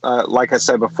 like I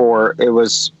said before, it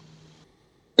was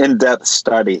in-depth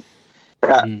study.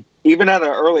 Even at an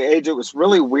early age, it was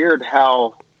really weird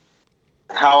how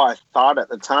I thought at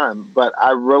the time, but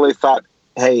I really thought,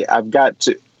 hey, I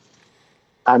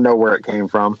know where it came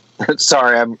from.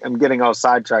 Sorry, I'm getting all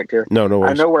sidetracked here. No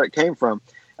worries. I know where it came from.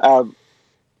 My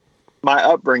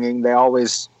upbringing, they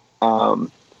always,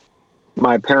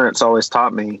 my parents always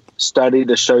taught me, study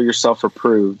to show yourself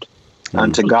approved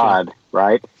unto God,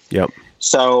 right? Yep.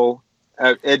 So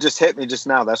it just hit me just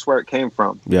now. That's where it came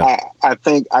from. Yeah. I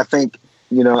think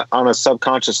on a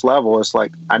subconscious level, it's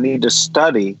like I need to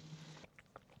study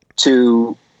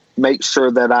to make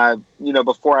sure that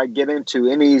before I get into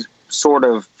any sort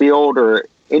of field or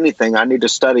anything, I need to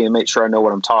study and make sure I know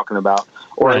what I'm talking about,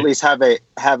 or at least have a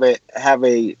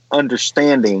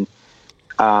understanding,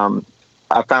 a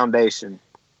foundation.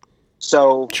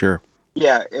 So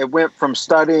yeah, it went from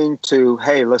studying to,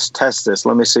 hey, let's test this.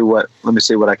 Let me see what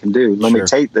I can do. Let me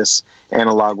take this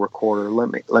analog recorder.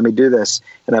 Let me do this.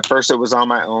 And at first it was on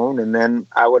my own, and then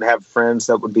I would have friends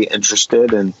that would be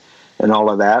interested and all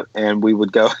of that, and we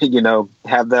would go,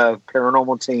 have the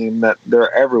paranormal team that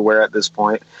they're everywhere at this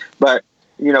point. But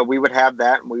we would have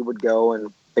that, and we would go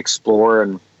and explore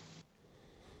and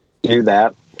do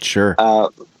that. Sure.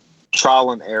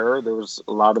 Trial and error. There was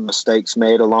a lot of mistakes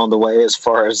made along the way as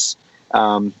far as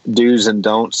do's and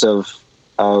don'ts of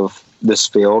this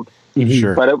field. Mm-hmm.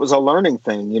 Sure. But it was a learning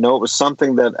thing. It was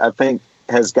something that I think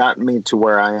has gotten me to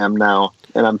where I am now.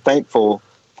 And I'm thankful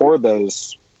for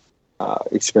those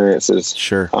experiences.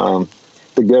 Sure.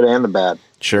 The good and the bad.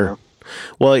 Sure.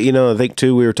 Well, I think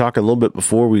too, we were talking a little bit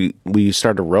before we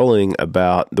started rolling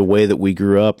about the way that we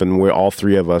grew up, and we're all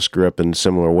three of us grew up in a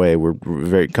similar way.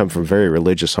 We're come from very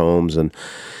religious homes, and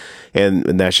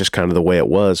that's just kind of the way it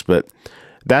was. But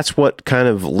that's what kind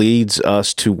of leads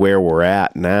us to where we're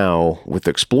at now with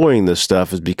exploring this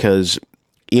stuff, is because,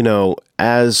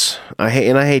 as I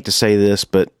hate to say this,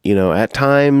 but at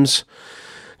times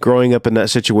growing up in that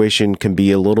situation can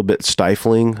be a little bit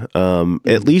stifling.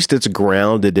 At least it's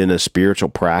grounded in a spiritual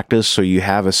practice, so you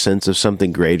have a sense of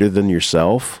something greater than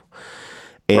yourself.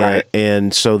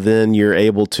 And so then you're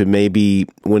able to, maybe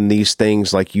when these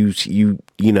things, like you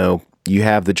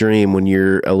have the dream when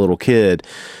you're a little kid,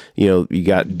 you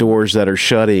got doors that are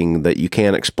shutting that you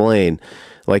can't explain.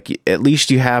 Like, at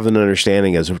least you have an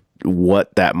understanding as of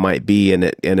what that might be, and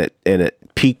it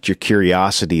piqued your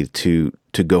curiosity to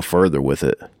go further with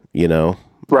it,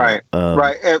 Right.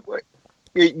 Right.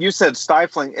 You said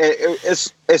stifling.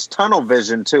 It's tunnel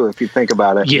vision too, if you think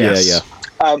about it. Yes.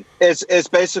 Yeah. It's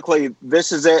basically,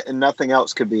 this is it and nothing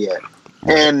else could be it.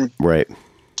 And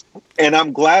And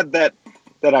I'm glad that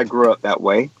I grew up that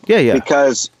way. Yeah.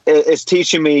 Because it's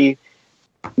teaching me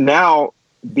now,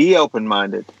 be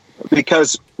open-minded,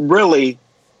 because really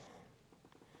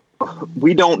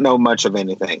we don't know much of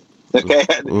anything. Okay.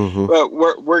 Mm-hmm. But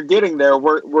we're getting there.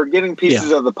 We're getting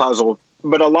pieces of the puzzle,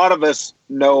 but a lot of us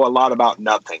know a lot about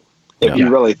nothing. If you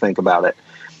really think about it,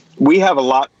 we have a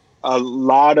lot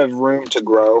of room to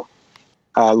grow,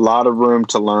 a lot of room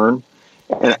to learn.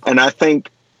 And I think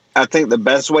the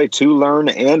best way to learn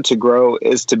and to grow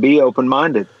is to be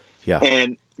open-minded. Yeah.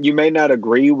 And you may not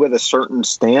agree with a certain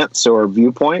stance or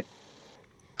viewpoint,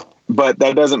 but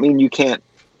that doesn't mean you can't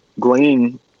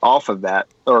glean off of that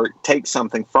or take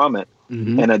something from it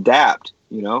and adapt.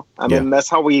 I mean, that's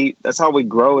how we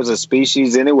grow as a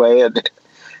species anyway. And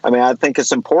I mean, I think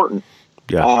it's important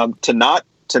to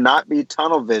not be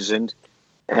tunnel visioned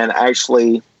and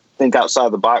actually think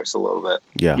outside the box a little bit.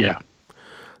 Yeah.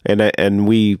 And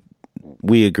we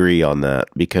agree on that,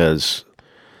 because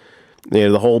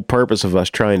the whole purpose of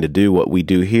us trying to do what we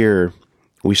do here,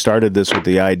 we started this with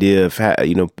the idea of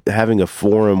having a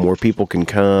forum where people can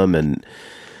come and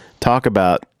talk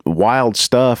about wild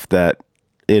stuff that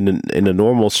in a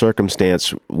normal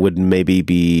circumstance would maybe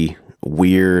be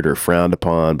weird or frowned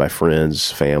upon by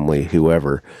friends, family,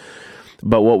 whoever.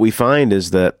 But what we find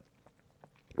is that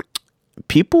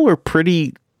people are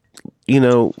pretty,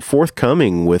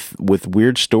 forthcoming with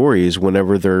weird stories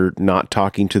whenever they're not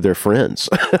talking to their friends.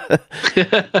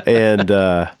 And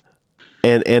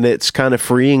it's kind of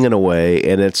freeing in a way.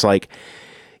 And it's like,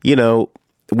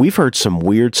 we've heard some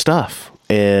weird stuff.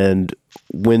 And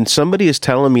when somebody is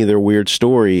telling me their weird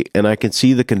story and I can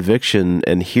see the conviction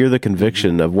and hear the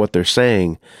conviction of what they're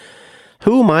saying,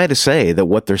 who am I to say that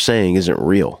what they're saying isn't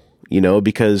real?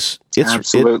 Because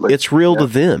it's real to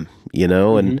them,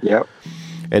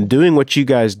 and doing what you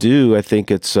guys do, I think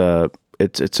it's a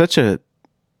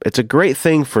great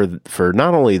thing for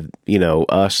not only,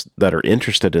 us that are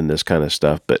interested in this kind of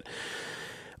stuff, but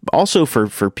also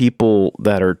for people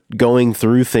that are going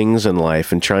through things in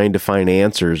life and trying to find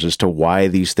answers as to why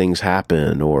these things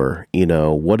happen, or,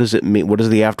 what does it mean? What does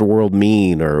the afterworld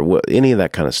mean? Or any of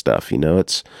that kind of stuff,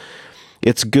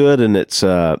 it's good. And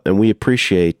and we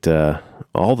appreciate,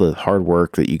 all the hard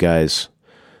work that you guys,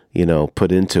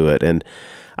 put into it. And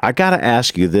I got to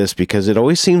ask you this, because it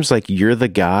always seems like you're the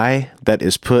guy that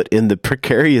is put in the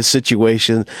precarious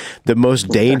situation, the most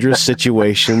dangerous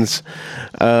situations.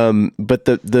 But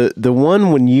the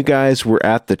one when you guys were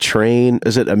at the train,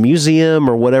 is it a museum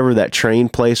or whatever that train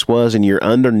place was, and you're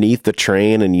underneath the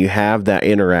train and you have that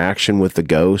interaction with the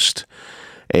ghost?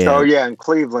 And, in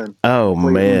Cleveland.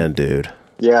 Man, dude.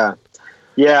 Yeah.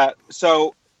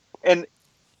 So, and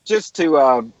just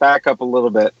to back up a little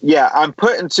bit, I'm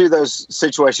put into those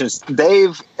situations.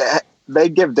 They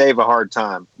give Dave a hard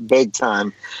time, big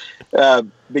time,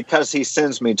 because he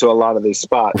sends me to a lot of these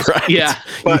spots. Right.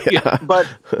 Yeah.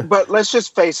 But let's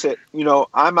just face it.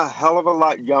 I'm a hell of a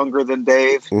lot younger than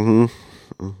Dave. Mm-hmm.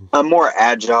 Mm-hmm. I'm more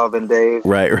agile than Dave.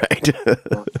 Right.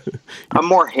 I'm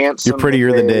more handsome. You're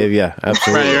prettier than Dave. Yeah,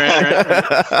 absolutely. Right.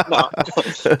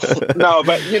 No,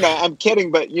 but I'm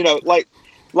kidding. But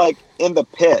like in the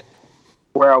pit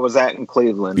where I was at in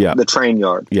Cleveland, the train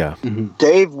yard. Yeah. Mm-hmm.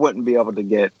 Dave wouldn't be able to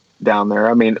get down there.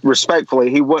 I mean, respectfully,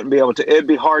 he wouldn't be able to. It'd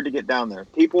be hard to get down there.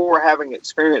 People were having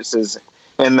experiences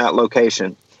in that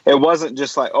location. It wasn't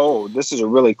just like, oh, this is a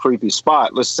really creepy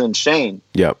spot, let's send Shane.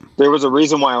 Yep. There was a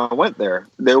reason why I went there.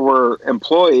 There were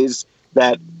employees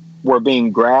that were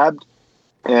being grabbed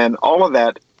and all of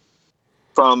that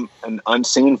from an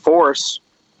unseen force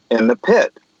in the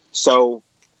pit. So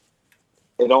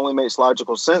it only makes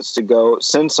logical sense to go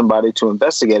send somebody to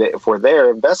investigate it if we're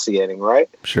there investigating, right?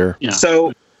 Sure. Yeah.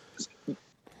 So,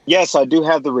 yes, I do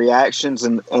have the reactions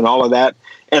and all of that.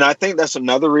 And I think that's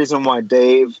another reason why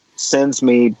Dave sends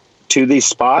me to these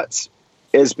spots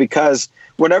is because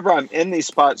whenever I'm in these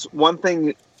spots, one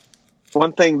thing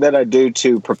that I do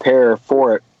to prepare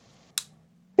for it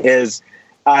is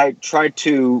I try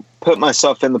to put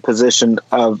myself in the position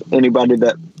of anybody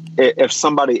that if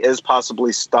somebody is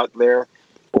possibly stuck there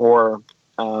or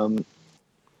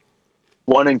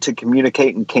wanting to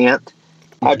communicate and can't,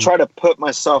 mm-hmm. I try to put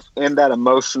myself in that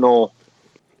emotional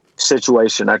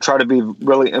situation. I try to be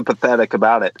really empathetic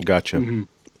about it. Gotcha. Mm-hmm.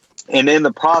 And in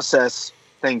the process,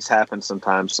 things happen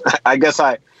sometimes. I guess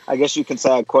you can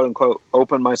say I quote unquote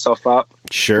open myself up.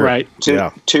 Sure. Right.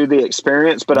 To the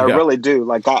experience, but I really do.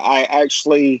 Like I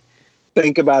actually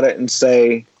think about it and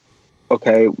say,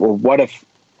 okay, well, what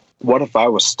if I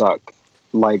was stuck?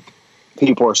 Like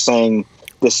people are saying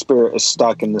this spirit is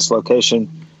stuck in this location.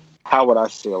 How would I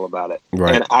feel about it?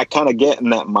 Right. And I kind of get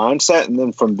in that mindset. And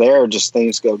then from there, just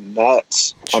things go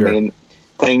nuts. Sure. I mean,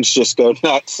 things just go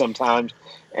nuts sometimes.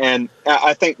 And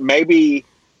I think maybe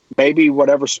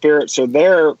whatever spirits are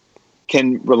there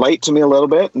can relate to me a little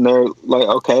bit. And they're like,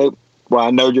 okay, well,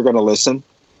 I know you're going to listen.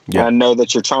 Yeah. I know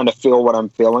that you're trying to feel what I'm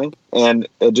feeling. And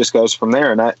it just goes from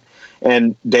there.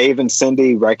 And Dave and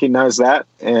Cindy recognize that.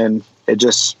 And it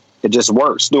just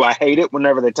works. Do I hate it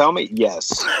whenever they tell me?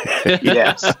 Yes.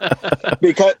 Yes.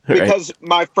 Because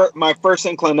my first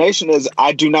inclination is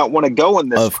I do not want to go in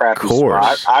this crappy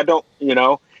spot. I don't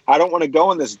want to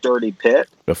go in this dirty pit.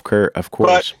 Of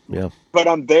course. But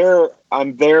I'm there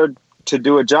to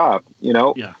do a job,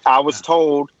 Yeah. I was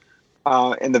told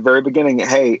in the very beginning,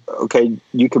 hey, okay,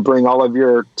 you could bring all of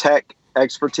your tech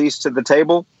expertise to the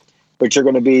table, but you're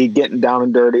going to be getting down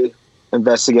and dirty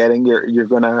investigating. You're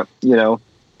going to,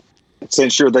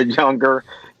 since you're the younger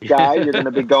guy, you're going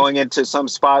to be going into some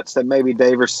spots that maybe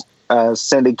Dave or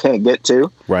Cindy can't get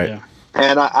to. Right. Yeah.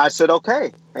 And I said,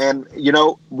 okay. And,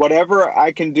 whatever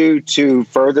I can do to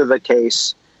further the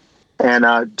case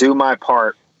and do my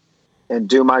part and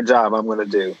do my job, I'm going to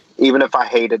do, even if I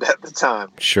hate it at the time.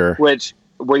 Sure. Which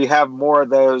we have more of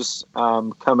those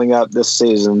coming up this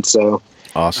season. So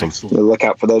awesome. Look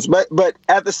out for those. But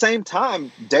at the same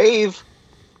time, Dave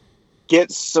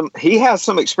he has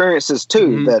some experiences too,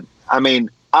 mm-hmm. that, I mean,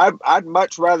 I'd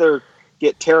much rather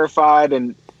get terrified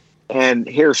and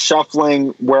hear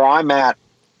shuffling where I'm at.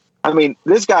 I mean,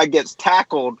 this guy gets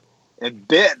tackled and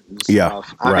bit and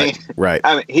stuff. Right.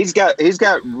 I mean, he's got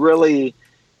really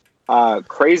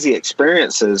crazy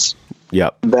experiences.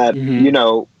 Yep. That,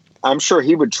 mm-hmm. I'm sure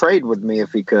he would trade with me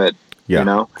if he could.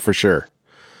 Yeah, for sure.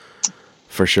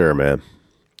 For sure, man.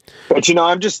 But,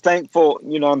 I'm just thankful,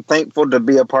 I'm thankful to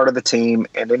be a part of the team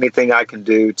and anything I can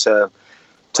do to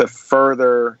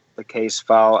further the case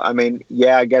file. I mean,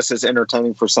 yeah, I guess it's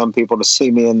entertaining for some people to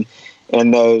see me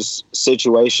in those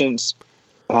situations.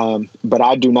 But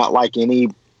I do not like any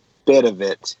bit of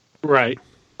it. Right.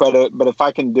 But if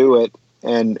I can do it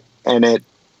and it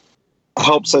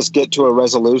helps us get to a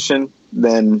resolution,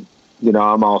 then,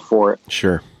 I'm all for it.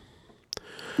 Sure.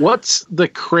 What's the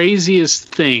craziest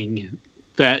thing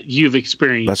that you've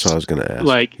experienced? That's what I was going to ask.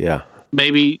 Like, yeah,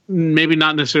 maybe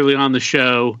not necessarily on the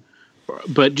show,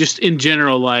 but just in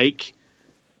general, like,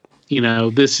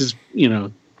 this is,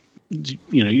 your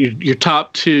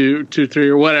top two, three,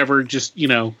 or whatever, just,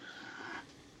 intense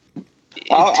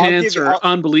or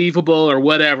unbelievable or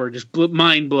whatever, just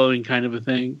mind blowing kind of a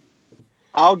thing.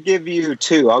 I'll give you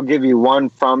two. I'll give you one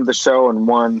from the show and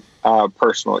one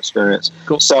personal experience.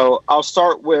 Cool. So I'll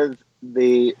start with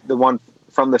the one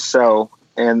from the show.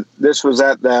 And this was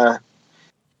at the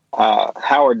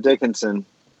Howard Dickinson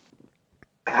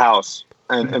house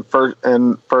and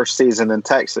first season in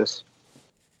Texas.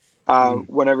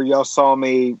 Whenever y'all saw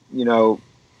me,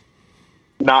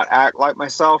 not act like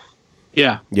myself.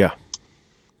 Yeah. Yeah.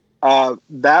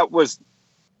 That was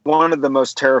one of the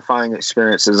most terrifying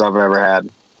experiences I've ever had,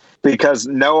 because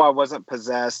I wasn't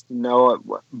possessed.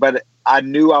 But I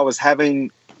knew I was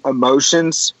having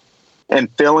emotions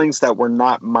and feelings that were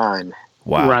not mine.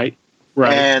 Wow. Right.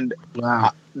 And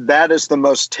that is the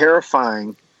most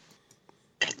terrifying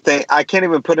thing. I can't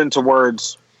even put into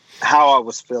words how I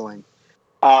was feeling.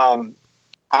 I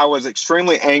was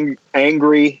extremely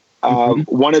angry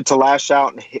wanted to lash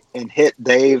out and hit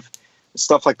Dave,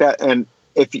 stuff like that. And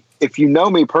if you know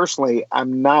me personally,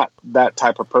 I'm not that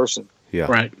type of person. Yeah.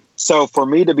 Right. So for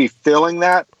me to be feeling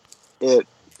that, it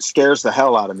scares the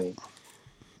hell out of me.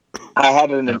 I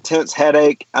had an intense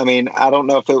headache. I mean, I don't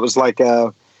know if it was like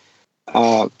a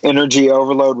energy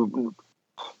overload,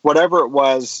 whatever it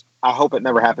was. I hope it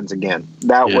never happens again.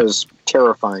 That was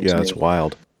terrifying to me. Yeah, it's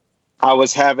wild. I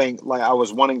was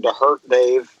wanting to hurt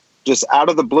Dave just out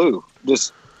of the blue.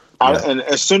 And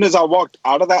as soon as I walked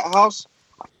out of that house,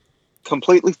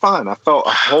 completely fine. I felt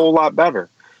a whole lot better.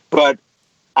 But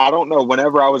I don't know,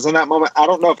 whenever I was in that moment, I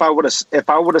don't know if I would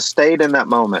have stayed in that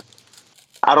moment,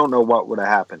 I don't know what would have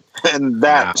happened. And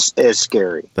that is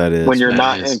scary. That is. When you're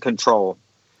not in control.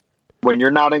 When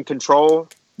you're not in control,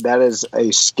 that is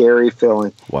a scary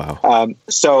feeling. Wow.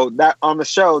 So that on the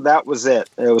show, that was it.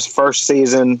 It was first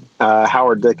season,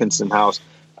 Howard Dickinson house.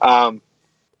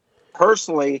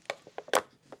 Personally,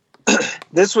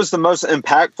 this was the most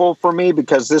impactful for me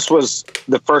because this was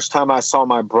the first time I saw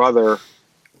my brother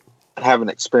have an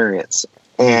experience.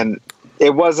 And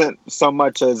it wasn't so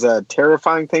much as a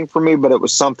terrifying thing for me, but it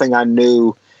was something I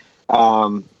knew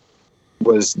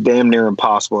was damn near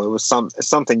impossible. It was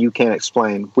something you can't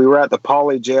explain. We were at the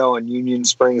Pauley Jail in Union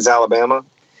Springs, Alabama,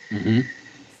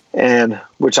 and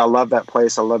which I love that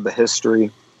place. I love the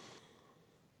history.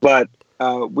 But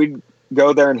we'd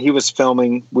go there, and he was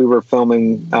filming. We were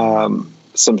filming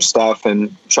some stuff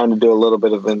and trying to do a little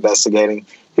bit of investigating.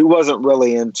 He wasn't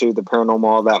really into the paranormal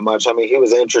all that much. I mean, he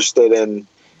was interested in,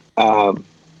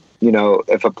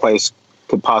 if a place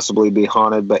could possibly be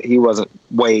haunted, but he wasn't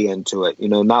way into it,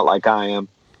 not like I am.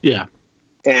 Yeah.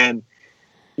 And,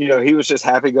 he was just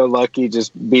happy-go-lucky,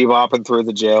 just bebopping through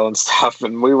the jail and stuff.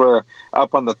 And we were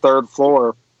up on the 3rd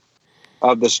floor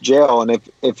of this jail. And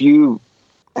if you've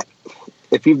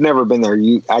never been there,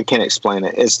 I can't explain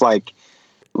it. It's like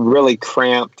really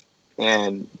cramped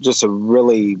and just a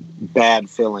really bad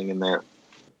feeling in there.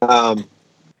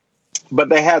 But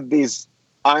they had these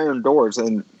iron doors,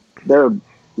 and they're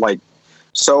like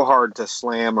so hard to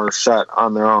slam or shut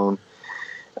on their own.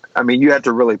 I mean, you had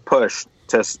to really push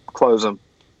to close them.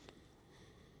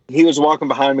 He was walking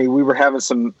behind me. We were having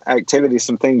some activity,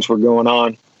 some things were going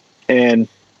on, and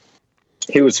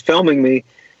he was filming me,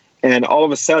 and all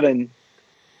of a sudden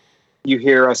you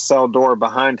hear a cell door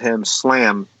behind him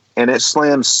slam, and it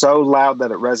slams so loud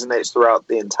that it resonates throughout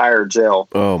the entire jail.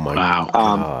 Oh my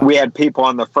God. We had people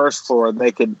on the 1st floor.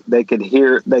 They could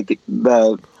hear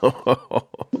the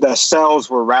cells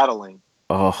were rattling.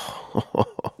 Oh.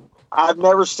 I've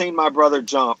never seen my brother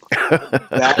jump.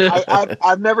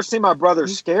 I've never seen my brother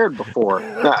scared before.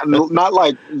 Not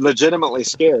like legitimately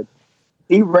scared.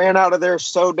 He ran out of there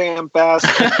so damn fast,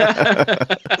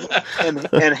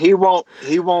 and he won't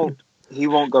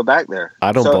go back there.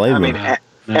 I don't blame him.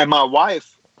 And my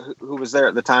wife, who was there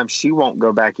at the time, she won't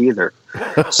go back either.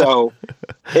 So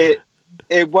it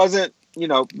wasn't,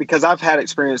 because I've had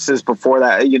experiences before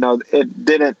that, it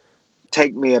didn't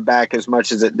take me aback as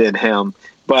much as it did him.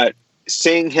 But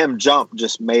seeing him jump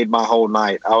just made my whole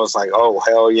night. I was like, oh,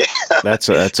 hell yeah. That's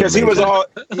because he was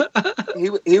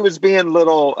he was being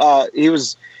little, he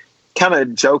was kind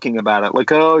of joking about it.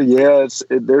 Like, oh yeah,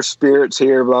 there's spirits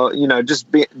here, blah, just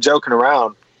joking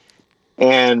around.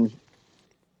 And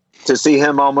to see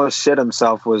him almost shit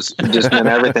himself was just meant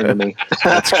everything to me.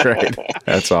 That's great.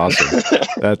 That's awesome.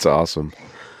 That's awesome.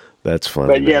 That's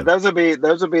funny. But yeah, those would be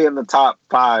in the top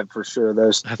 5 for sure.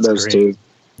 Those great. 2.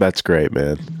 That's great,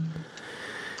 man.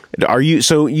 Are you?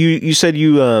 So you said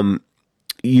you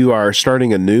are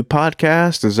starting a new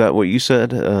podcast? Is that what you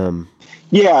said?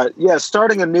 Yeah.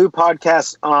 Starting a new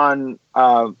podcast on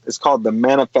it's called the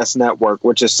Manifest Network,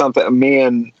 which is something me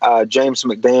and James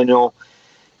McDaniel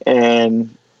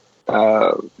and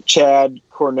Chad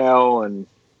Cornell and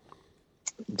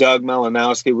Doug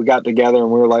Malinowski, we got together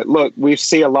and we were like, look, we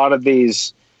see a lot of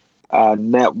these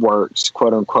networks,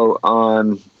 quote unquote,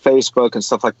 on Facebook and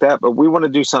stuff like that, but we want to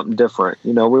do something different.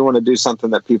 We want to do something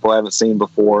that people haven't seen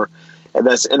before and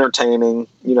that's entertaining.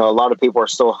 A lot of people are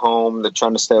still home. They're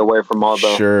trying to stay away from all the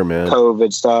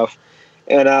COVID stuff.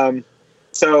 And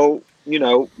so,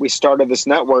 we started this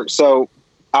network. So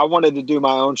I wanted to do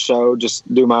my own show,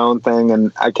 just do my own thing.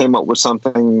 And I came up with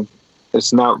something.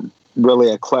 It's not really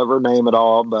a clever name at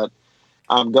all, but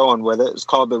I'm going with it. It's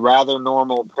called the Rather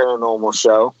Normal Paranormal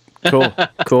Show.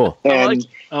 Cool. And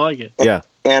I like it. Yeah.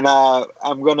 And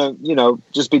I'm going to,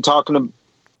 just be talking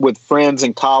with friends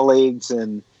and colleagues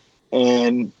and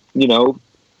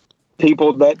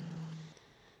people that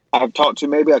I've talked to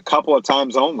maybe a couple of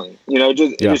times only,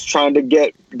 just trying to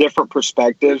get different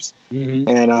perspectives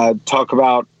and talk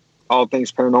about all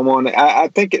things paranormal. And I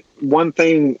think one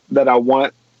thing that I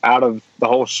want out of the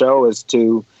whole show is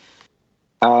to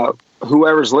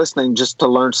whoever's listening, just to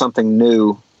learn something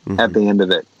new at the end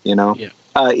of it, you know.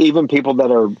 Even people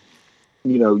that are,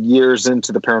 you know, years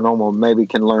into the paranormal maybe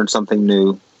can learn something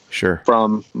new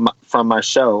from my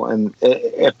show. And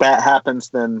if that happens,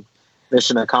 then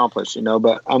mission accomplished, you know.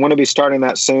 But I'm going to be starting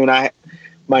that soon.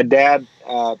 My dad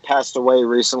passed away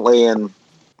recently, and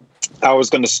I was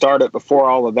going to start it before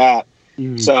all of that.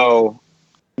 So,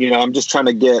 you know, I'm just trying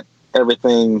to get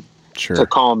everything to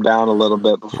calm down a little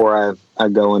bit before I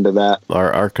go into that.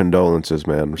 Our condolences,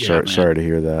 man. Sorry to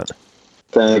hear that.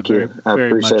 Thank you. I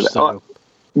appreciate it. So.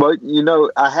 Well, you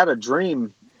know, I had a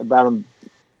dream about him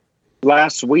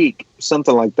last week,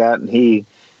 something like that, and he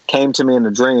came to me in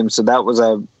a dream. So that was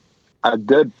a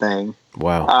good thing.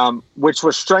 Wow. Which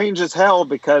was strange as hell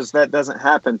because that doesn't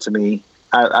happen to me.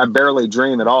 I barely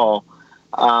dream at all.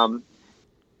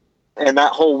 And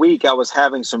that whole week I was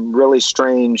having some really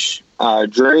strange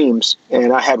dreams.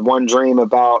 And I had one dream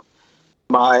about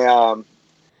my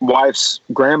wife's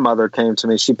grandmother came to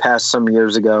me. She passed some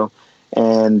years ago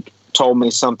and told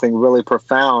me something really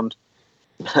profound,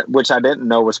 which I didn't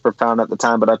know was profound at the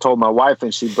time, but I told my wife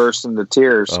and she burst into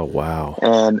tears. Oh, wow.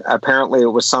 And apparently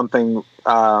it was something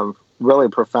really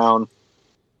profound.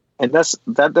 And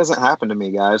that doesn't happen to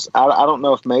me, guys. I don't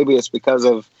know if maybe it's because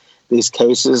of these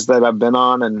cases that I've been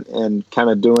on and kind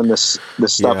of doing this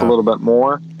stuff a little bit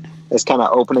more. It's kind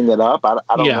of opening it up. I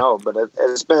don't know, but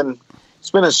it's been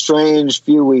a strange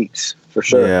few weeks for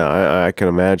sure. Yeah, I can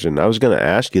imagine. I was going to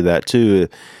ask you that too.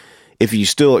 If you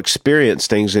still experience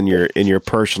things in your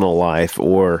personal life,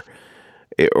 or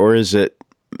is it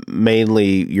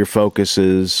mainly your focus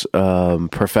is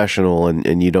professional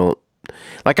and you don't,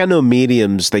 like, I know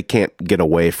mediums, they can't get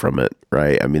away from it,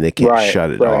 right? I mean, they can't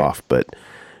shut it off, but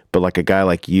like a guy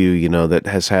like you know, that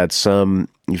has had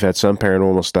you've had some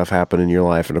paranormal stuff happen in your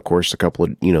life, and of course a couple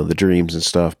of, you know, the dreams and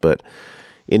stuff, but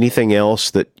anything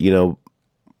else that, you know,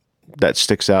 that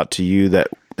sticks out to you that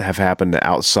have happened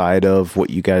outside of what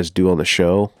you guys do on the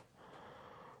show?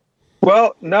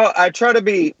 Well, no, I try to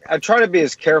be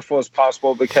as careful as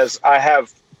possible because I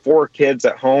have 4 kids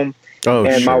at home. Oh,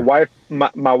 and sure.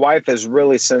 my wife is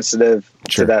really sensitive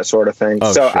to that sort of thing.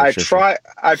 Oh, so sure,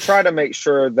 I try to make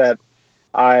sure that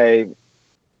I,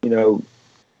 you know,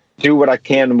 do what I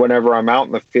can whenever I'm out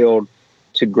in the field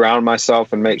to ground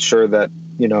myself and make sure that,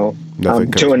 you know, I'm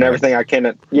doing everything I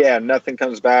can. Nothing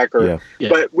comes back.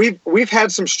 But we've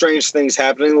had some strange things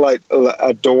happening, like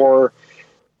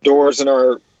doors in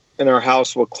our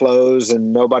house will close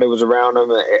and nobody was around them.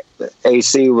 The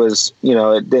AC was, you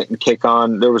know, it didn't kick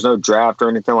on. There was no draft or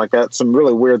anything like that. Some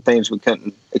really weird things we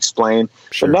couldn't explain,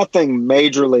 but nothing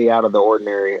majorly out of the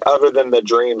ordinary other than the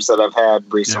dreams that I've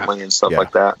had recently and stuff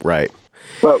like that. Right.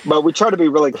 But we try to be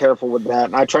really careful with that.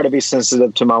 And I try to be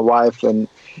sensitive to my wife, and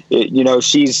you know,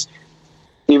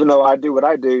 even though I do what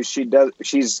I do,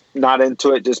 she's not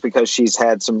into it just because she's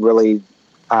had some really,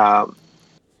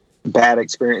 bad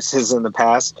experiences in the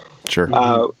past. Sure. In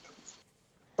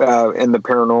the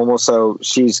paranormal. So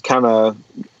she's kind of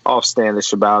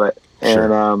offstandish about it.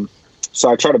 And, so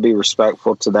I try to be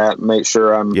respectful to that and make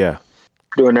sure I'm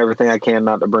doing everything I can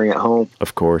not to bring it home.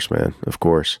 Of course, man. Of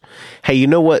course. Hey, you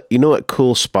know what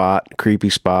cool creepy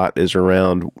spot is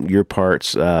around your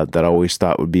parts, that I always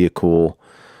thought would be a cool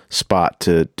spot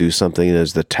to do something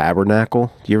is the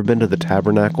Tabernacle. You ever been to the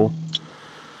Tabernacle?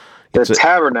 The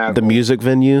Tabernacle, the music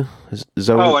venue. Is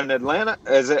that in Atlanta?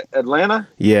 Is it Atlanta?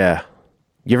 Yeah.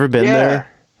 You ever been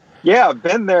there? Yeah, I've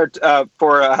been there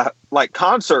for like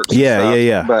concerts.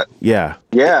 Yeah. But yeah,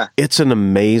 it's an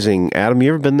amazing. Adam,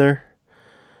 you ever been there?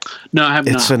 No, I have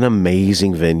not. It's an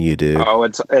amazing venue, dude. Oh,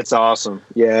 it's awesome.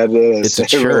 Yeah, it is. It's a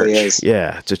church. Really is.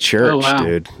 Yeah, it's a church,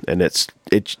 dude, and it's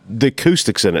the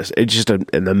acoustics in it. It's just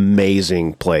an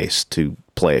amazing place to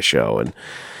play a show and.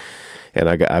 And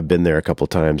I've been there a couple of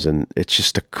times, and it's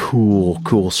just a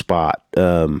cool spot.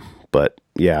 But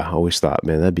yeah, I always thought,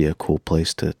 man, that'd be a cool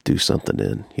place to do something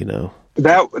in. You know,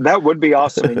 that would be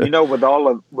awesome. And you know, with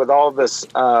all this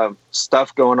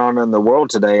stuff going on in the world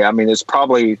today, I mean, it's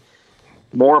probably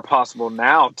more possible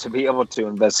now to be able to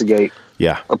investigate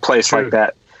a place like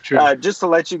that. Just to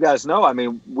let you guys know, I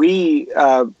mean, we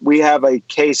have a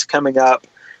case coming up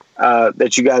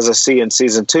that you guys will see in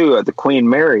season 2 of the Queen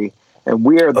Mary. And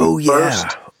we are the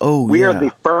first. We are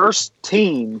the first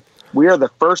team. We are the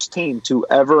first team to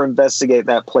ever investigate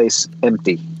that place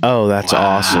empty. Oh, that's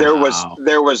awesome!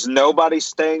 There was nobody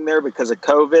staying there because of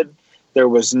COVID. There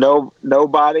was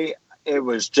nobody. It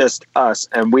was just us,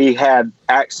 and we had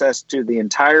access to the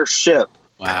entire ship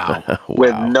Wow.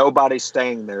 With nobody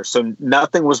staying there. So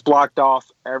nothing was blocked off.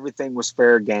 Everything was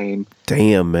fair game.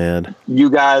 Damn, man. You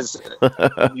guys,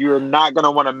 you're not going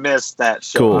to want to miss that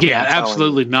show. Cool. Yeah,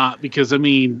 absolutely not. Because, I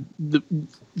mean, the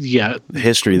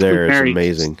history there is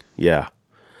amazing. Yeah.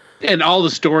 And all the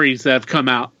stories that have come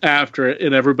out after it,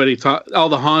 and everybody all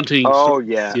the hauntings. Oh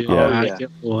yeah,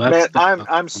 Man,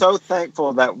 I'm so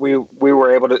thankful that we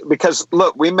were able to, because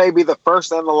look, we may be the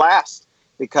first and the last,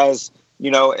 because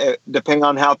depending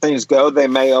on how things go, they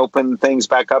may open things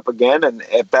back up again, and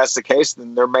if that's the case,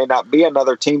 then there may not be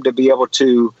another team to be able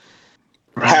to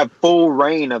have full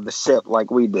reign of the ship like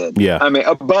we did. Yeah, I mean,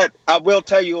 but I will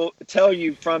tell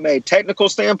you from a technical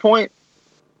standpoint,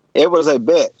 it was a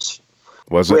bitch.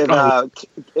 Was it?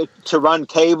 With, to run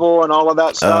cable and all of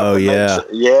that stuff. Oh, yeah.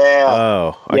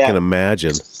 Oh, I can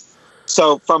imagine.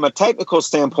 So from a technical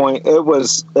standpoint, it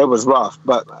was rough,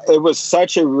 but it was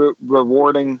such a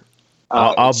rewarding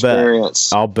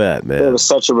experience. I'll bet, man. It was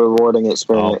such a rewarding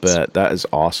experience. I'll bet. That is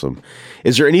awesome.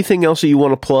 Is there anything else that you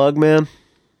want to plug, man?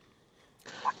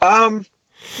 No,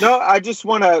 I just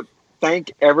want to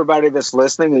thank everybody that's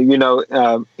listening.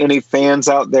 Any fans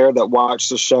out there that watch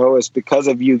the show, it's because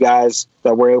of you guys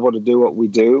that we're able to do what we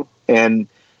do. And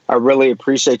I really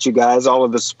appreciate you guys, all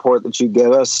of the support that you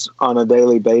give us on a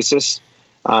daily basis.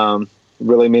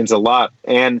 Really means a lot.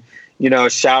 And,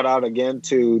 shout out again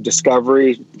to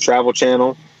Discovery Travel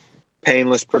Channel,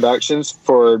 Painless Productions,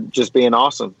 for just being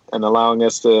awesome and allowing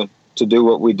us to do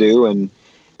what we do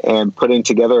and putting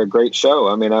together a great show.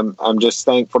 I mean, I'm just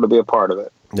thankful to be a part of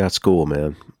it. That's cool,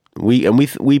 man. We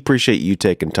appreciate you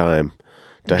taking time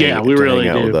to hang out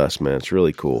with us, man. It's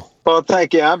really cool. Well,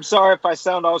 thank you. I'm sorry if I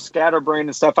sound all scatterbrained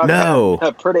and stuff. I've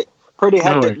had a pretty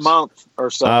hectic month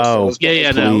or so. Oh,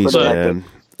 please, man.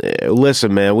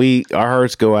 Listen, man, our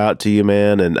hearts go out to you,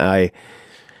 man, and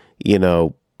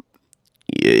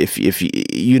if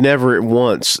you never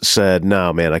once said,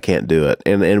 "No, man, I can't do it,"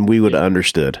 and we would have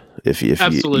understood if you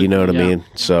know what I mean.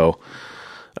 So.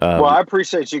 Well, I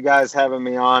appreciate you guys having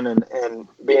me on and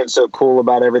being so cool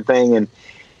about everything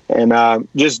and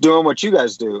just doing what you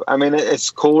guys do. I mean, it's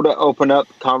cool to open up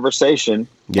conversation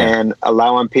and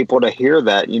allowing people to hear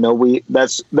that.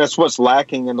 That's what's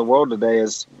lacking in the world today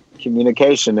is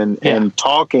communication and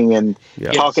talking and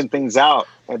talking things out.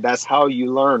 And that's how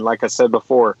you learn. Like I said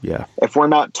before, if we're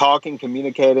not talking,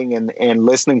 communicating, and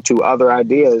listening to other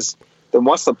ideas, then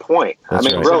what's the point?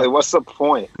 Really, what's the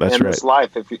point in this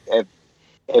life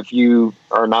if you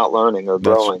are not learning or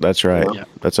growing? That's right.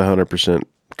 That's 100%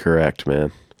 correct,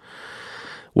 man.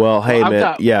 Well, hey,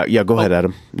 man. Go ahead,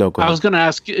 Adam. No, go ahead. I was going to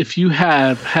ask if you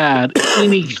have had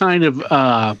any kind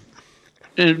of,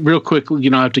 and real quick, you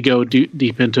don't have to go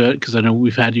deep into it because I know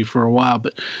we've had you for a while,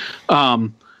 but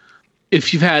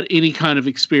if you've had any kind of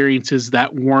experiences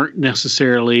that weren't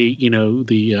necessarily,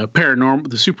 the paranormal,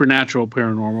 the supernatural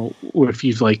paranormal, or if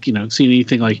you've seen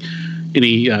anything like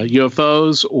any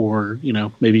UFOs or,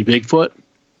 maybe Bigfoot?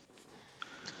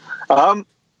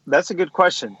 That's a good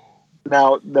question.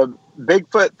 Now, the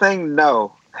Bigfoot thing,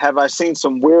 no. Have I seen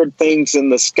some weird things in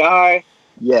the sky?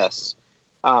 Yes.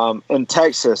 In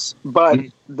Texas. But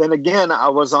then again, I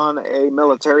was on a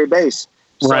military base.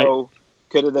 So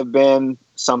could it have been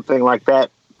something like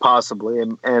that? Possibly.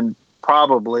 And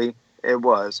probably it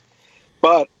was.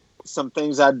 But some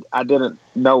things I didn't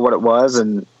know what it was,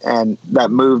 and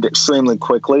that moved extremely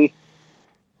quickly.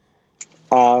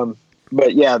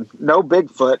 But yeah, no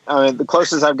Bigfoot. I mean, the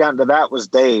closest I've gotten to that was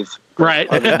Dave. Right.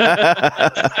 That's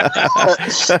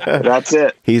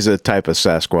it. He's a type of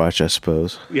Sasquatch, I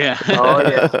suppose. Yeah. Oh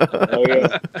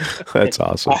yeah. That's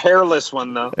awesome. A hairless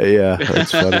one, though. Yeah,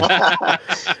 that's funny.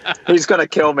 He's going to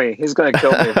kill me. He's going to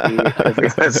kill me if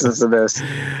he listens to this.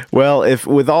 Well, if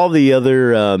with all the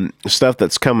other stuff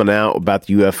that's coming out about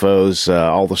the UFOs,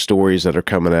 all the stories that are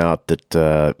coming out that,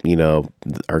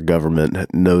 our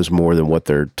government knows more than what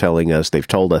they're telling us. They've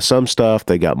told us some stuff.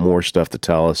 They got more stuff to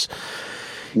tell us.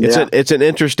 It's an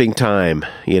interesting time,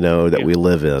 that we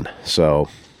live in. So,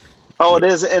 it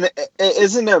is, and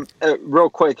isn't it real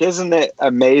quick? Isn't it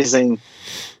amazing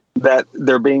that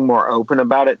they're being more open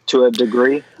about it to a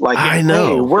degree? Like, I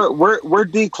know hey, we're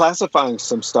declassifying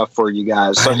some stuff for you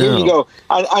guys. So here you go.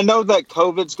 I know that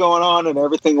COVID's going on and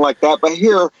everything like that, but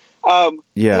here,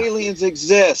 aliens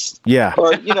exist. Yeah,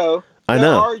 or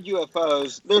there are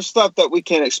UFOs. There's stuff that we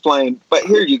can't explain, but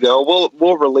here you go.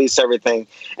 We'll release everything.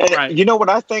 And you know what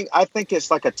I think? I think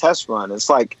it's like a test run. It's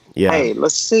like, hey,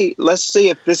 let's see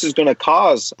if this is going to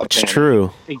cause a panic. It's true.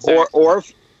 Exactly.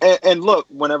 And look,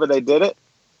 whenever they did it,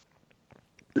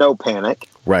 no panic.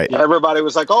 Right. Everybody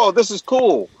was like, "Oh, this is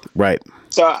cool." Right.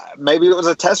 So maybe it was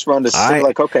a test run to see,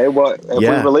 like, okay, well, if we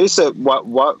release it,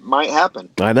 what might happen?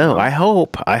 I know. I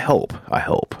hope. I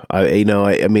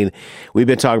mean, we've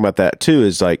been talking about that too.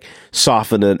 Is like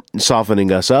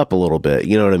softening us up a little bit.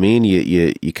 You know what I mean?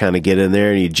 You kind of get in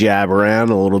there and you jab around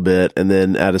a little bit, and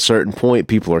then at a certain point,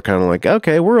 people are kind of like,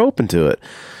 okay, we're open to it.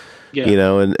 Yeah. You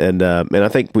know, and I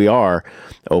think we are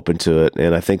open to it,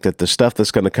 and I think that the stuff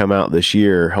that's going to come out this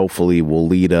year, hopefully, will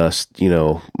lead us, you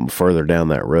know, further down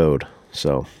that road.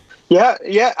 So,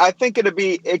 yeah, I think it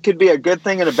could be a good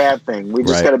thing and a bad thing. We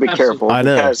just got to be careful. I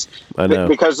know.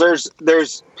 Because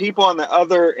there's people on the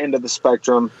other end of the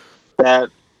spectrum that,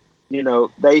 you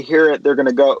know, they hear it, they're going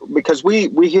to go, because we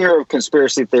hear of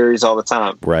conspiracy theories all the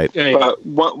time, right? But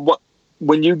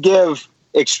when you give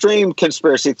extreme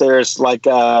conspiracy theorists like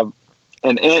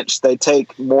an inch, they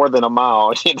take more than a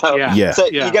mile. You know, So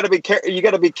you got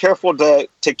to be careful to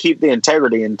keep the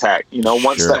integrity intact. You know,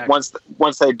 once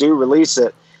they do release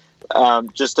it,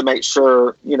 just to make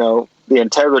sure, you know, the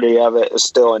integrity of it is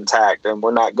still intact, and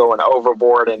we're not going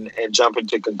overboard and jumping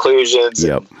to conclusions.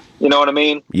 Yep. And, you know what I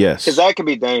mean? Yes. Because that could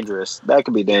be dangerous.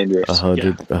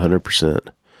 100%.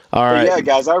 All right. Yeah,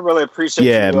 guys, I really appreciate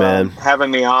you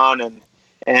having me on,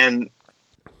 and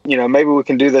you know, maybe we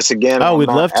can do this again. Oh, we'd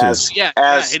love to. As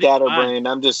scatterbrained.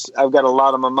 I've got a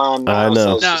lot on my mind now. I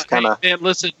know. So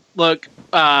listen, look,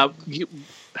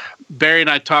 Barry and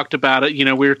I talked about it. You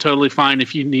know, we were totally fine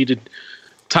if you needed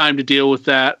time to deal with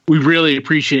that. We really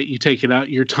appreciate you taking out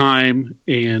your time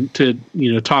and to,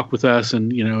 you know, talk with us,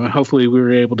 and, you know, hopefully we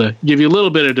were able to give you a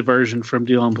little bit of diversion from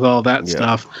dealing with all that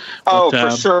stuff. Oh, for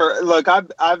sure. Look, I've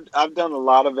done a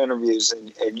lot of interviews,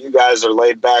 and you guys are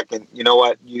laid back, and you know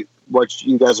what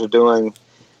you guys are doing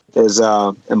is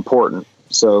important.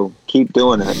 So keep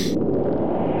doing it.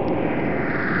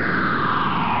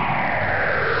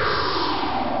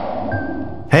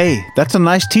 Hey, that's a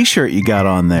nice t-shirt you got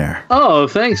on there. Oh,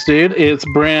 thanks, dude. It's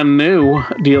brand new.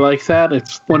 Do you like that?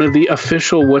 It's one of the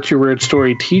official What's Your Weird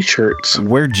Story t-shirts.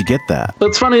 Where'd you get that?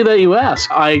 It's funny that you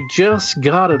ask. I just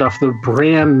got it off the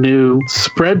brand new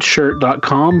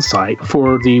Spreadshirt.com site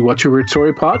for the What's Your Weird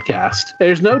Story podcast.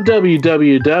 There's no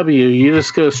www. You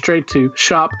just go straight to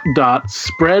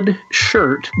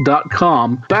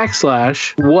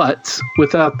shop.spreadshirt.com/what's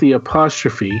without the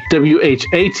apostrophe WHATS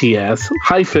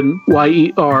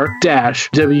 -WEIRD-STORY,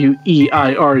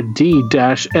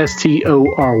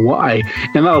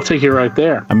 and that'll take you right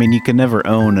there. I mean, you can never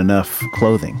own enough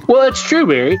clothing. Well, it's true,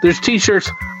 Barry. There's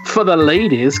t-shirts for the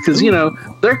ladies because, you know,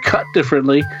 they're cut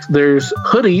differently. There's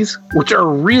hoodies, which are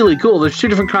really cool. There's 2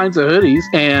 different kinds of hoodies,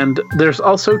 and there's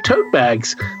also tote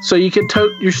bags, so you can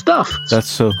tote your stuff. That's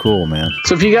so cool, man.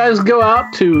 So if you guys go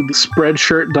out to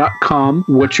Spreadshirt.com,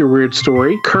 What's Your Weird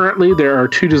Story, currently there are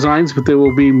 2 designs, but there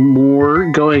will be more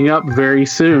going up very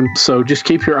soon. So just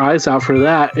keep your eyes out for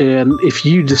that. And if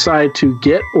you decide to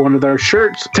get one of our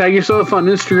shirts, tag yourself on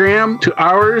Instagram to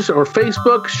ours or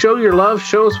Facebook. Show your love.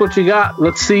 Show us what you got.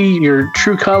 Let's see your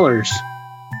true colors.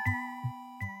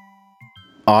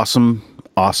 Awesome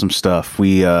stuff.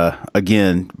 We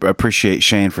again appreciate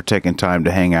Shane for taking time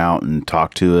to hang out and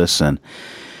talk to us, and,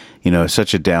 you know,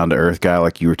 such a down-to-earth guy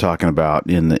like you were talking about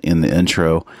in the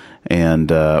intro. And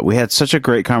we had such a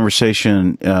great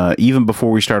conversation. Even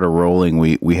before we started rolling,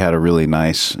 we had a really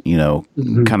nice, you know,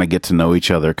 kind of get to know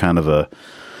each other, kind of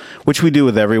which we do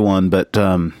with everyone. But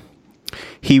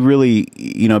he really,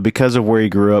 you know, because of where he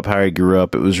grew up, how he grew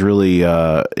up, it was really,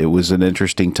 it was an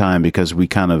interesting time because we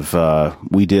kind of,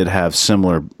 we did have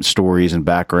similar stories and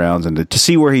backgrounds, and to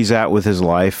see where he's at with his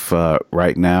life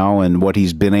right now and what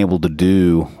he's been able to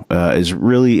do is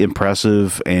really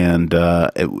impressive, and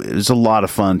it was a lot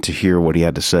of fun to hear what he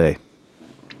had to say.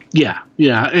 Yeah,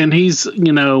 and he's,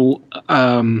 you know,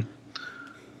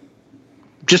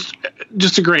 just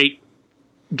a great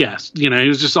guest. You know, he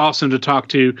was just awesome to talk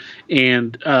to,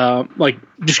 and like,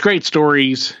 just great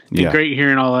stories. Great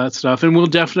hearing all that stuff. And we'll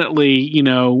definitely, you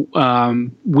know,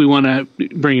 we want to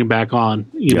bring him back on,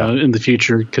 you know, in the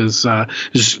future, because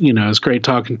just, you know, it's great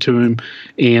talking to him.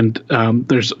 And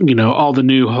there's, you know, all the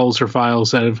new Holzer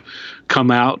files that have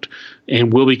come out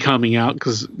and will be coming out,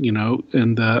 because, you know,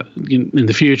 in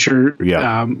the future.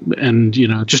 And, you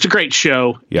know, just a great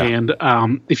show. And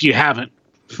if you haven't,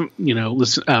 you know,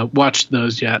 watch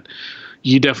those yet,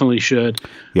 you definitely should.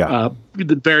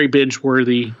 Very binge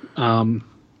worthy.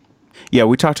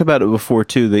 We talked about it before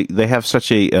too. They have such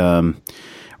a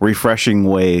refreshing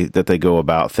way that they go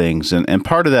about things, and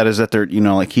part of that is that they're, you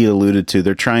know, like he alluded to,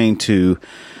 they're trying to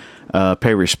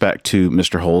pay respect to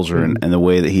Mr. Holzer and the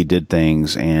way that he did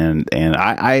things, and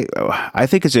I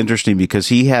think it's interesting because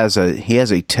he has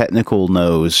a technical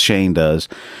nose. Shane does,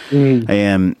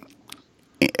 and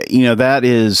that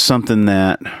is something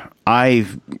that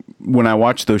when I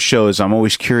watch those shows, I'm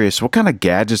always curious, what kind of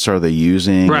gadgets are they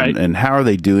using, right, and how are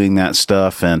they doing that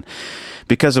stuff? And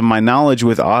because of my knowledge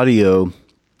with audio,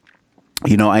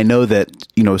 I know that,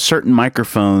 certain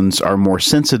microphones are more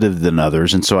sensitive than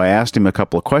others. And so I asked him a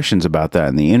couple of questions about that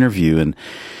in the interview. And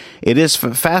it is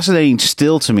fascinating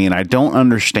still to me. And I don't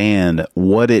understand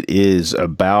what it is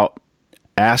about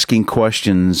asking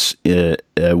questions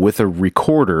with a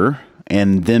recorder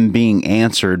and them being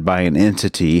answered by an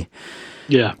entity.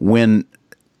 Yeah. When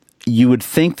you would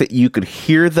think that you could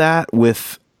hear that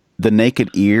with the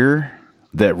naked ear,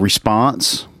 that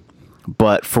response,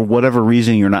 but for whatever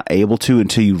reason you're not able to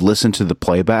until you listen to the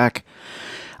playback.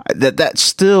 That's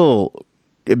still,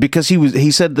 because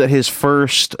he said that his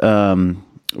first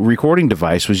recording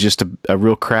device was just a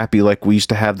real crappy, like we used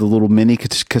to have the little mini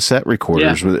cassette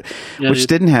recorders which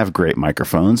didn't have great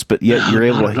microphones, but yet you're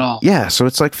able to. Yeah, so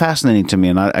it's like fascinating to me,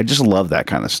 and I just love that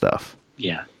kind of stuff.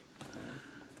 Yeah,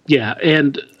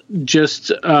 and just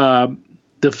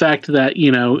the fact that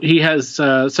he has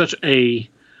such a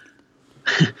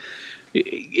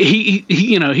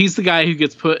he's the guy who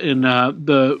gets put in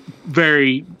the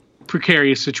very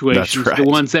precarious situations, right, the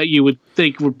ones that you would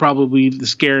think would probably be the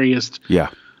scariest. Yeah.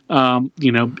 And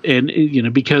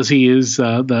because he is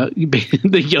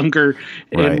the younger,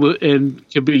 right, and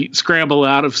can be scramble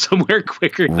out of somewhere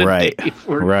quicker than right,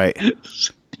 right,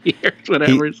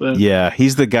 whatever.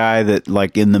 He's the guy that,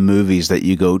 like in the movies, that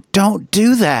you go, don't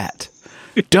do that.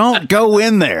 Don't go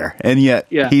in there, and yet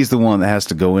he's the one that has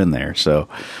to go in there. So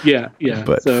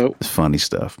but it's funny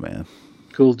stuff, man.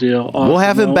 Cool deal. Awesome. We'll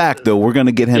have him back, though. We're going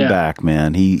to get him back,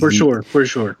 man. For sure.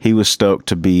 He was stoked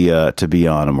to be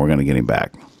on him. We're going to get him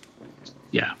back.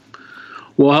 Yeah.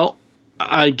 Well,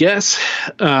 I guess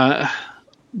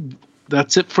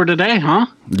that's it for today, huh?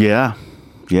 Yeah.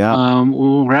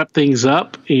 We'll wrap things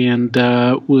up, and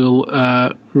we'll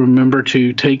remember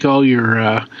to take all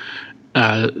your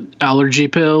allergy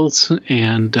pills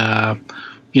and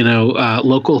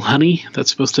local honey.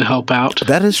 That's supposed to help out.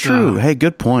 That is true. Hey,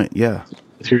 good point. Yeah,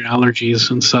 with your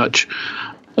allergies and such,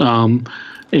 and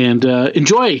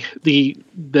enjoy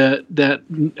that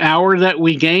hour that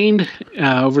we gained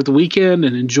over the weekend,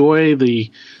 and enjoy the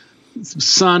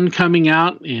sun coming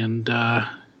out and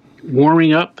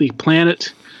warming up the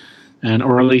planet.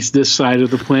 Or at least this side of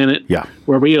the planet,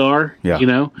 where we are,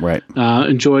 right.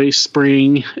 Enjoy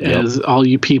spring, as all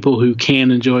you people who can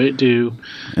enjoy it do.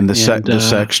 And the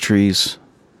sex trees.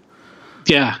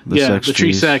 The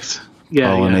tree sex.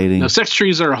 Pollinating. No, sex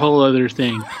trees are a whole other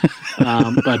thing.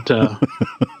 But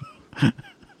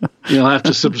you'll have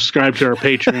to subscribe to our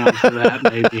Patreon for that,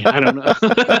 maybe. I don't know.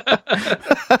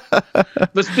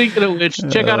 But speaking of which,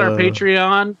 check out our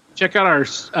Patreon. Check out our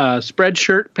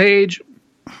Spreadshirt page.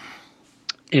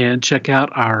 And check out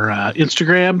our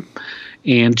Instagram,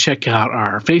 and check out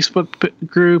our Facebook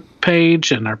group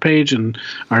page, and our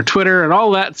Twitter, and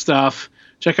all that stuff.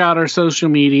 Check out our social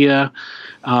media.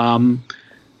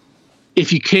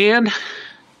 If you can,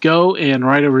 go and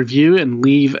write a review and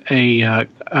leave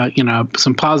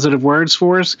some positive words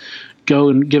for us. Go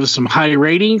and give us some high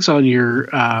ratings on your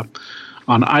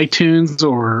on iTunes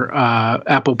or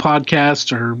Apple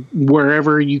Podcasts or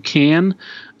wherever you can.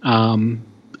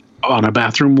 On a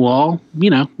bathroom wall,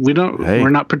 we're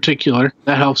not particular.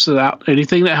 That helps it out.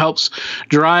 Anything that helps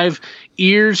drive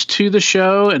ears to the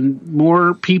show and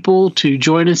more people to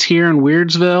join us here in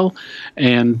Weirdsville.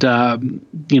 And,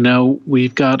 we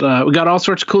got all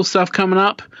sorts of cool stuff coming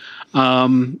up.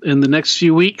 In the next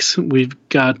few weeks, we've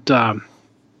got,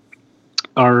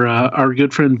 our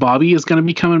good friend Bobby is going to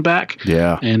be coming back.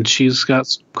 Yeah. And she's got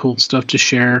some cool stuff to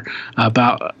share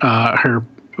about,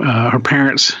 her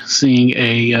parents seeing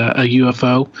a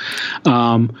UFO.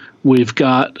 We've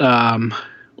got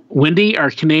Wendy,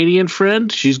 our Canadian friend.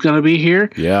 She's going to be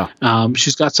here. Yeah.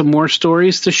 She's got some more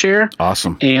stories to share.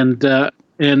 Awesome. And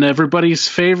everybody's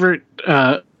favorite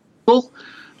uncle,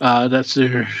 that's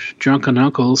their drunken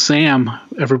uncle, Sam.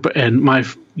 And my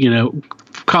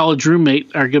college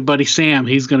roommate, our good buddy Sam,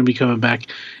 he's going to be coming back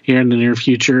here in the near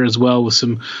future as well with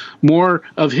some more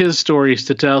of his stories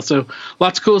to tell. So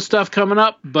lots of cool stuff coming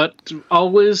up, but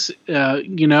always,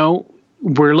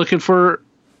 we're looking for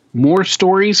more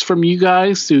stories from you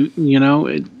guys who,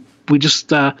 we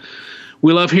just,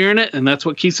 we love hearing it, and that's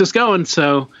what keeps us going.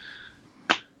 So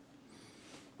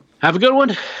have a good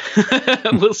one.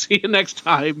 We'll see you next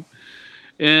time,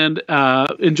 and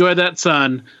enjoy that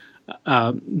sun.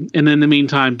 And in the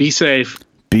meantime, be safe.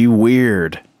 Be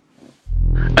weird.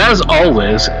 As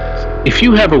always, if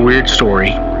you have a weird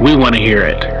story, we want to hear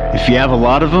it. If you have a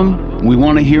lot of them, We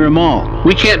want to hear them all.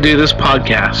 We can't do this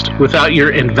podcast without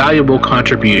your invaluable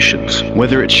contributions.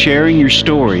 Whether it's sharing your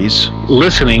stories,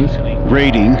 listening,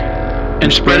 rating,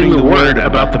 and spreading the word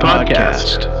about the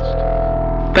podcast.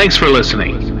 Thanks for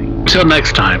listening. Till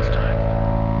next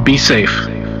time, be safe.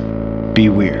 Be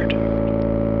weird.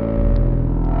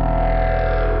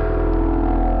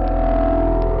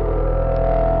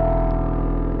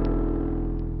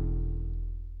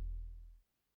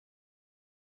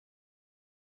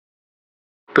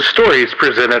 The stories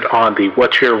presented on the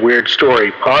What's Your Weird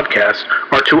Story podcast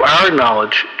are, to our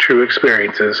knowledge, true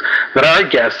experiences that our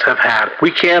guests have had.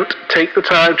 We can't take the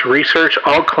time to research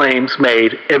all claims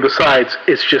made, and besides,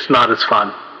 it's just not as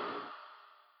fun.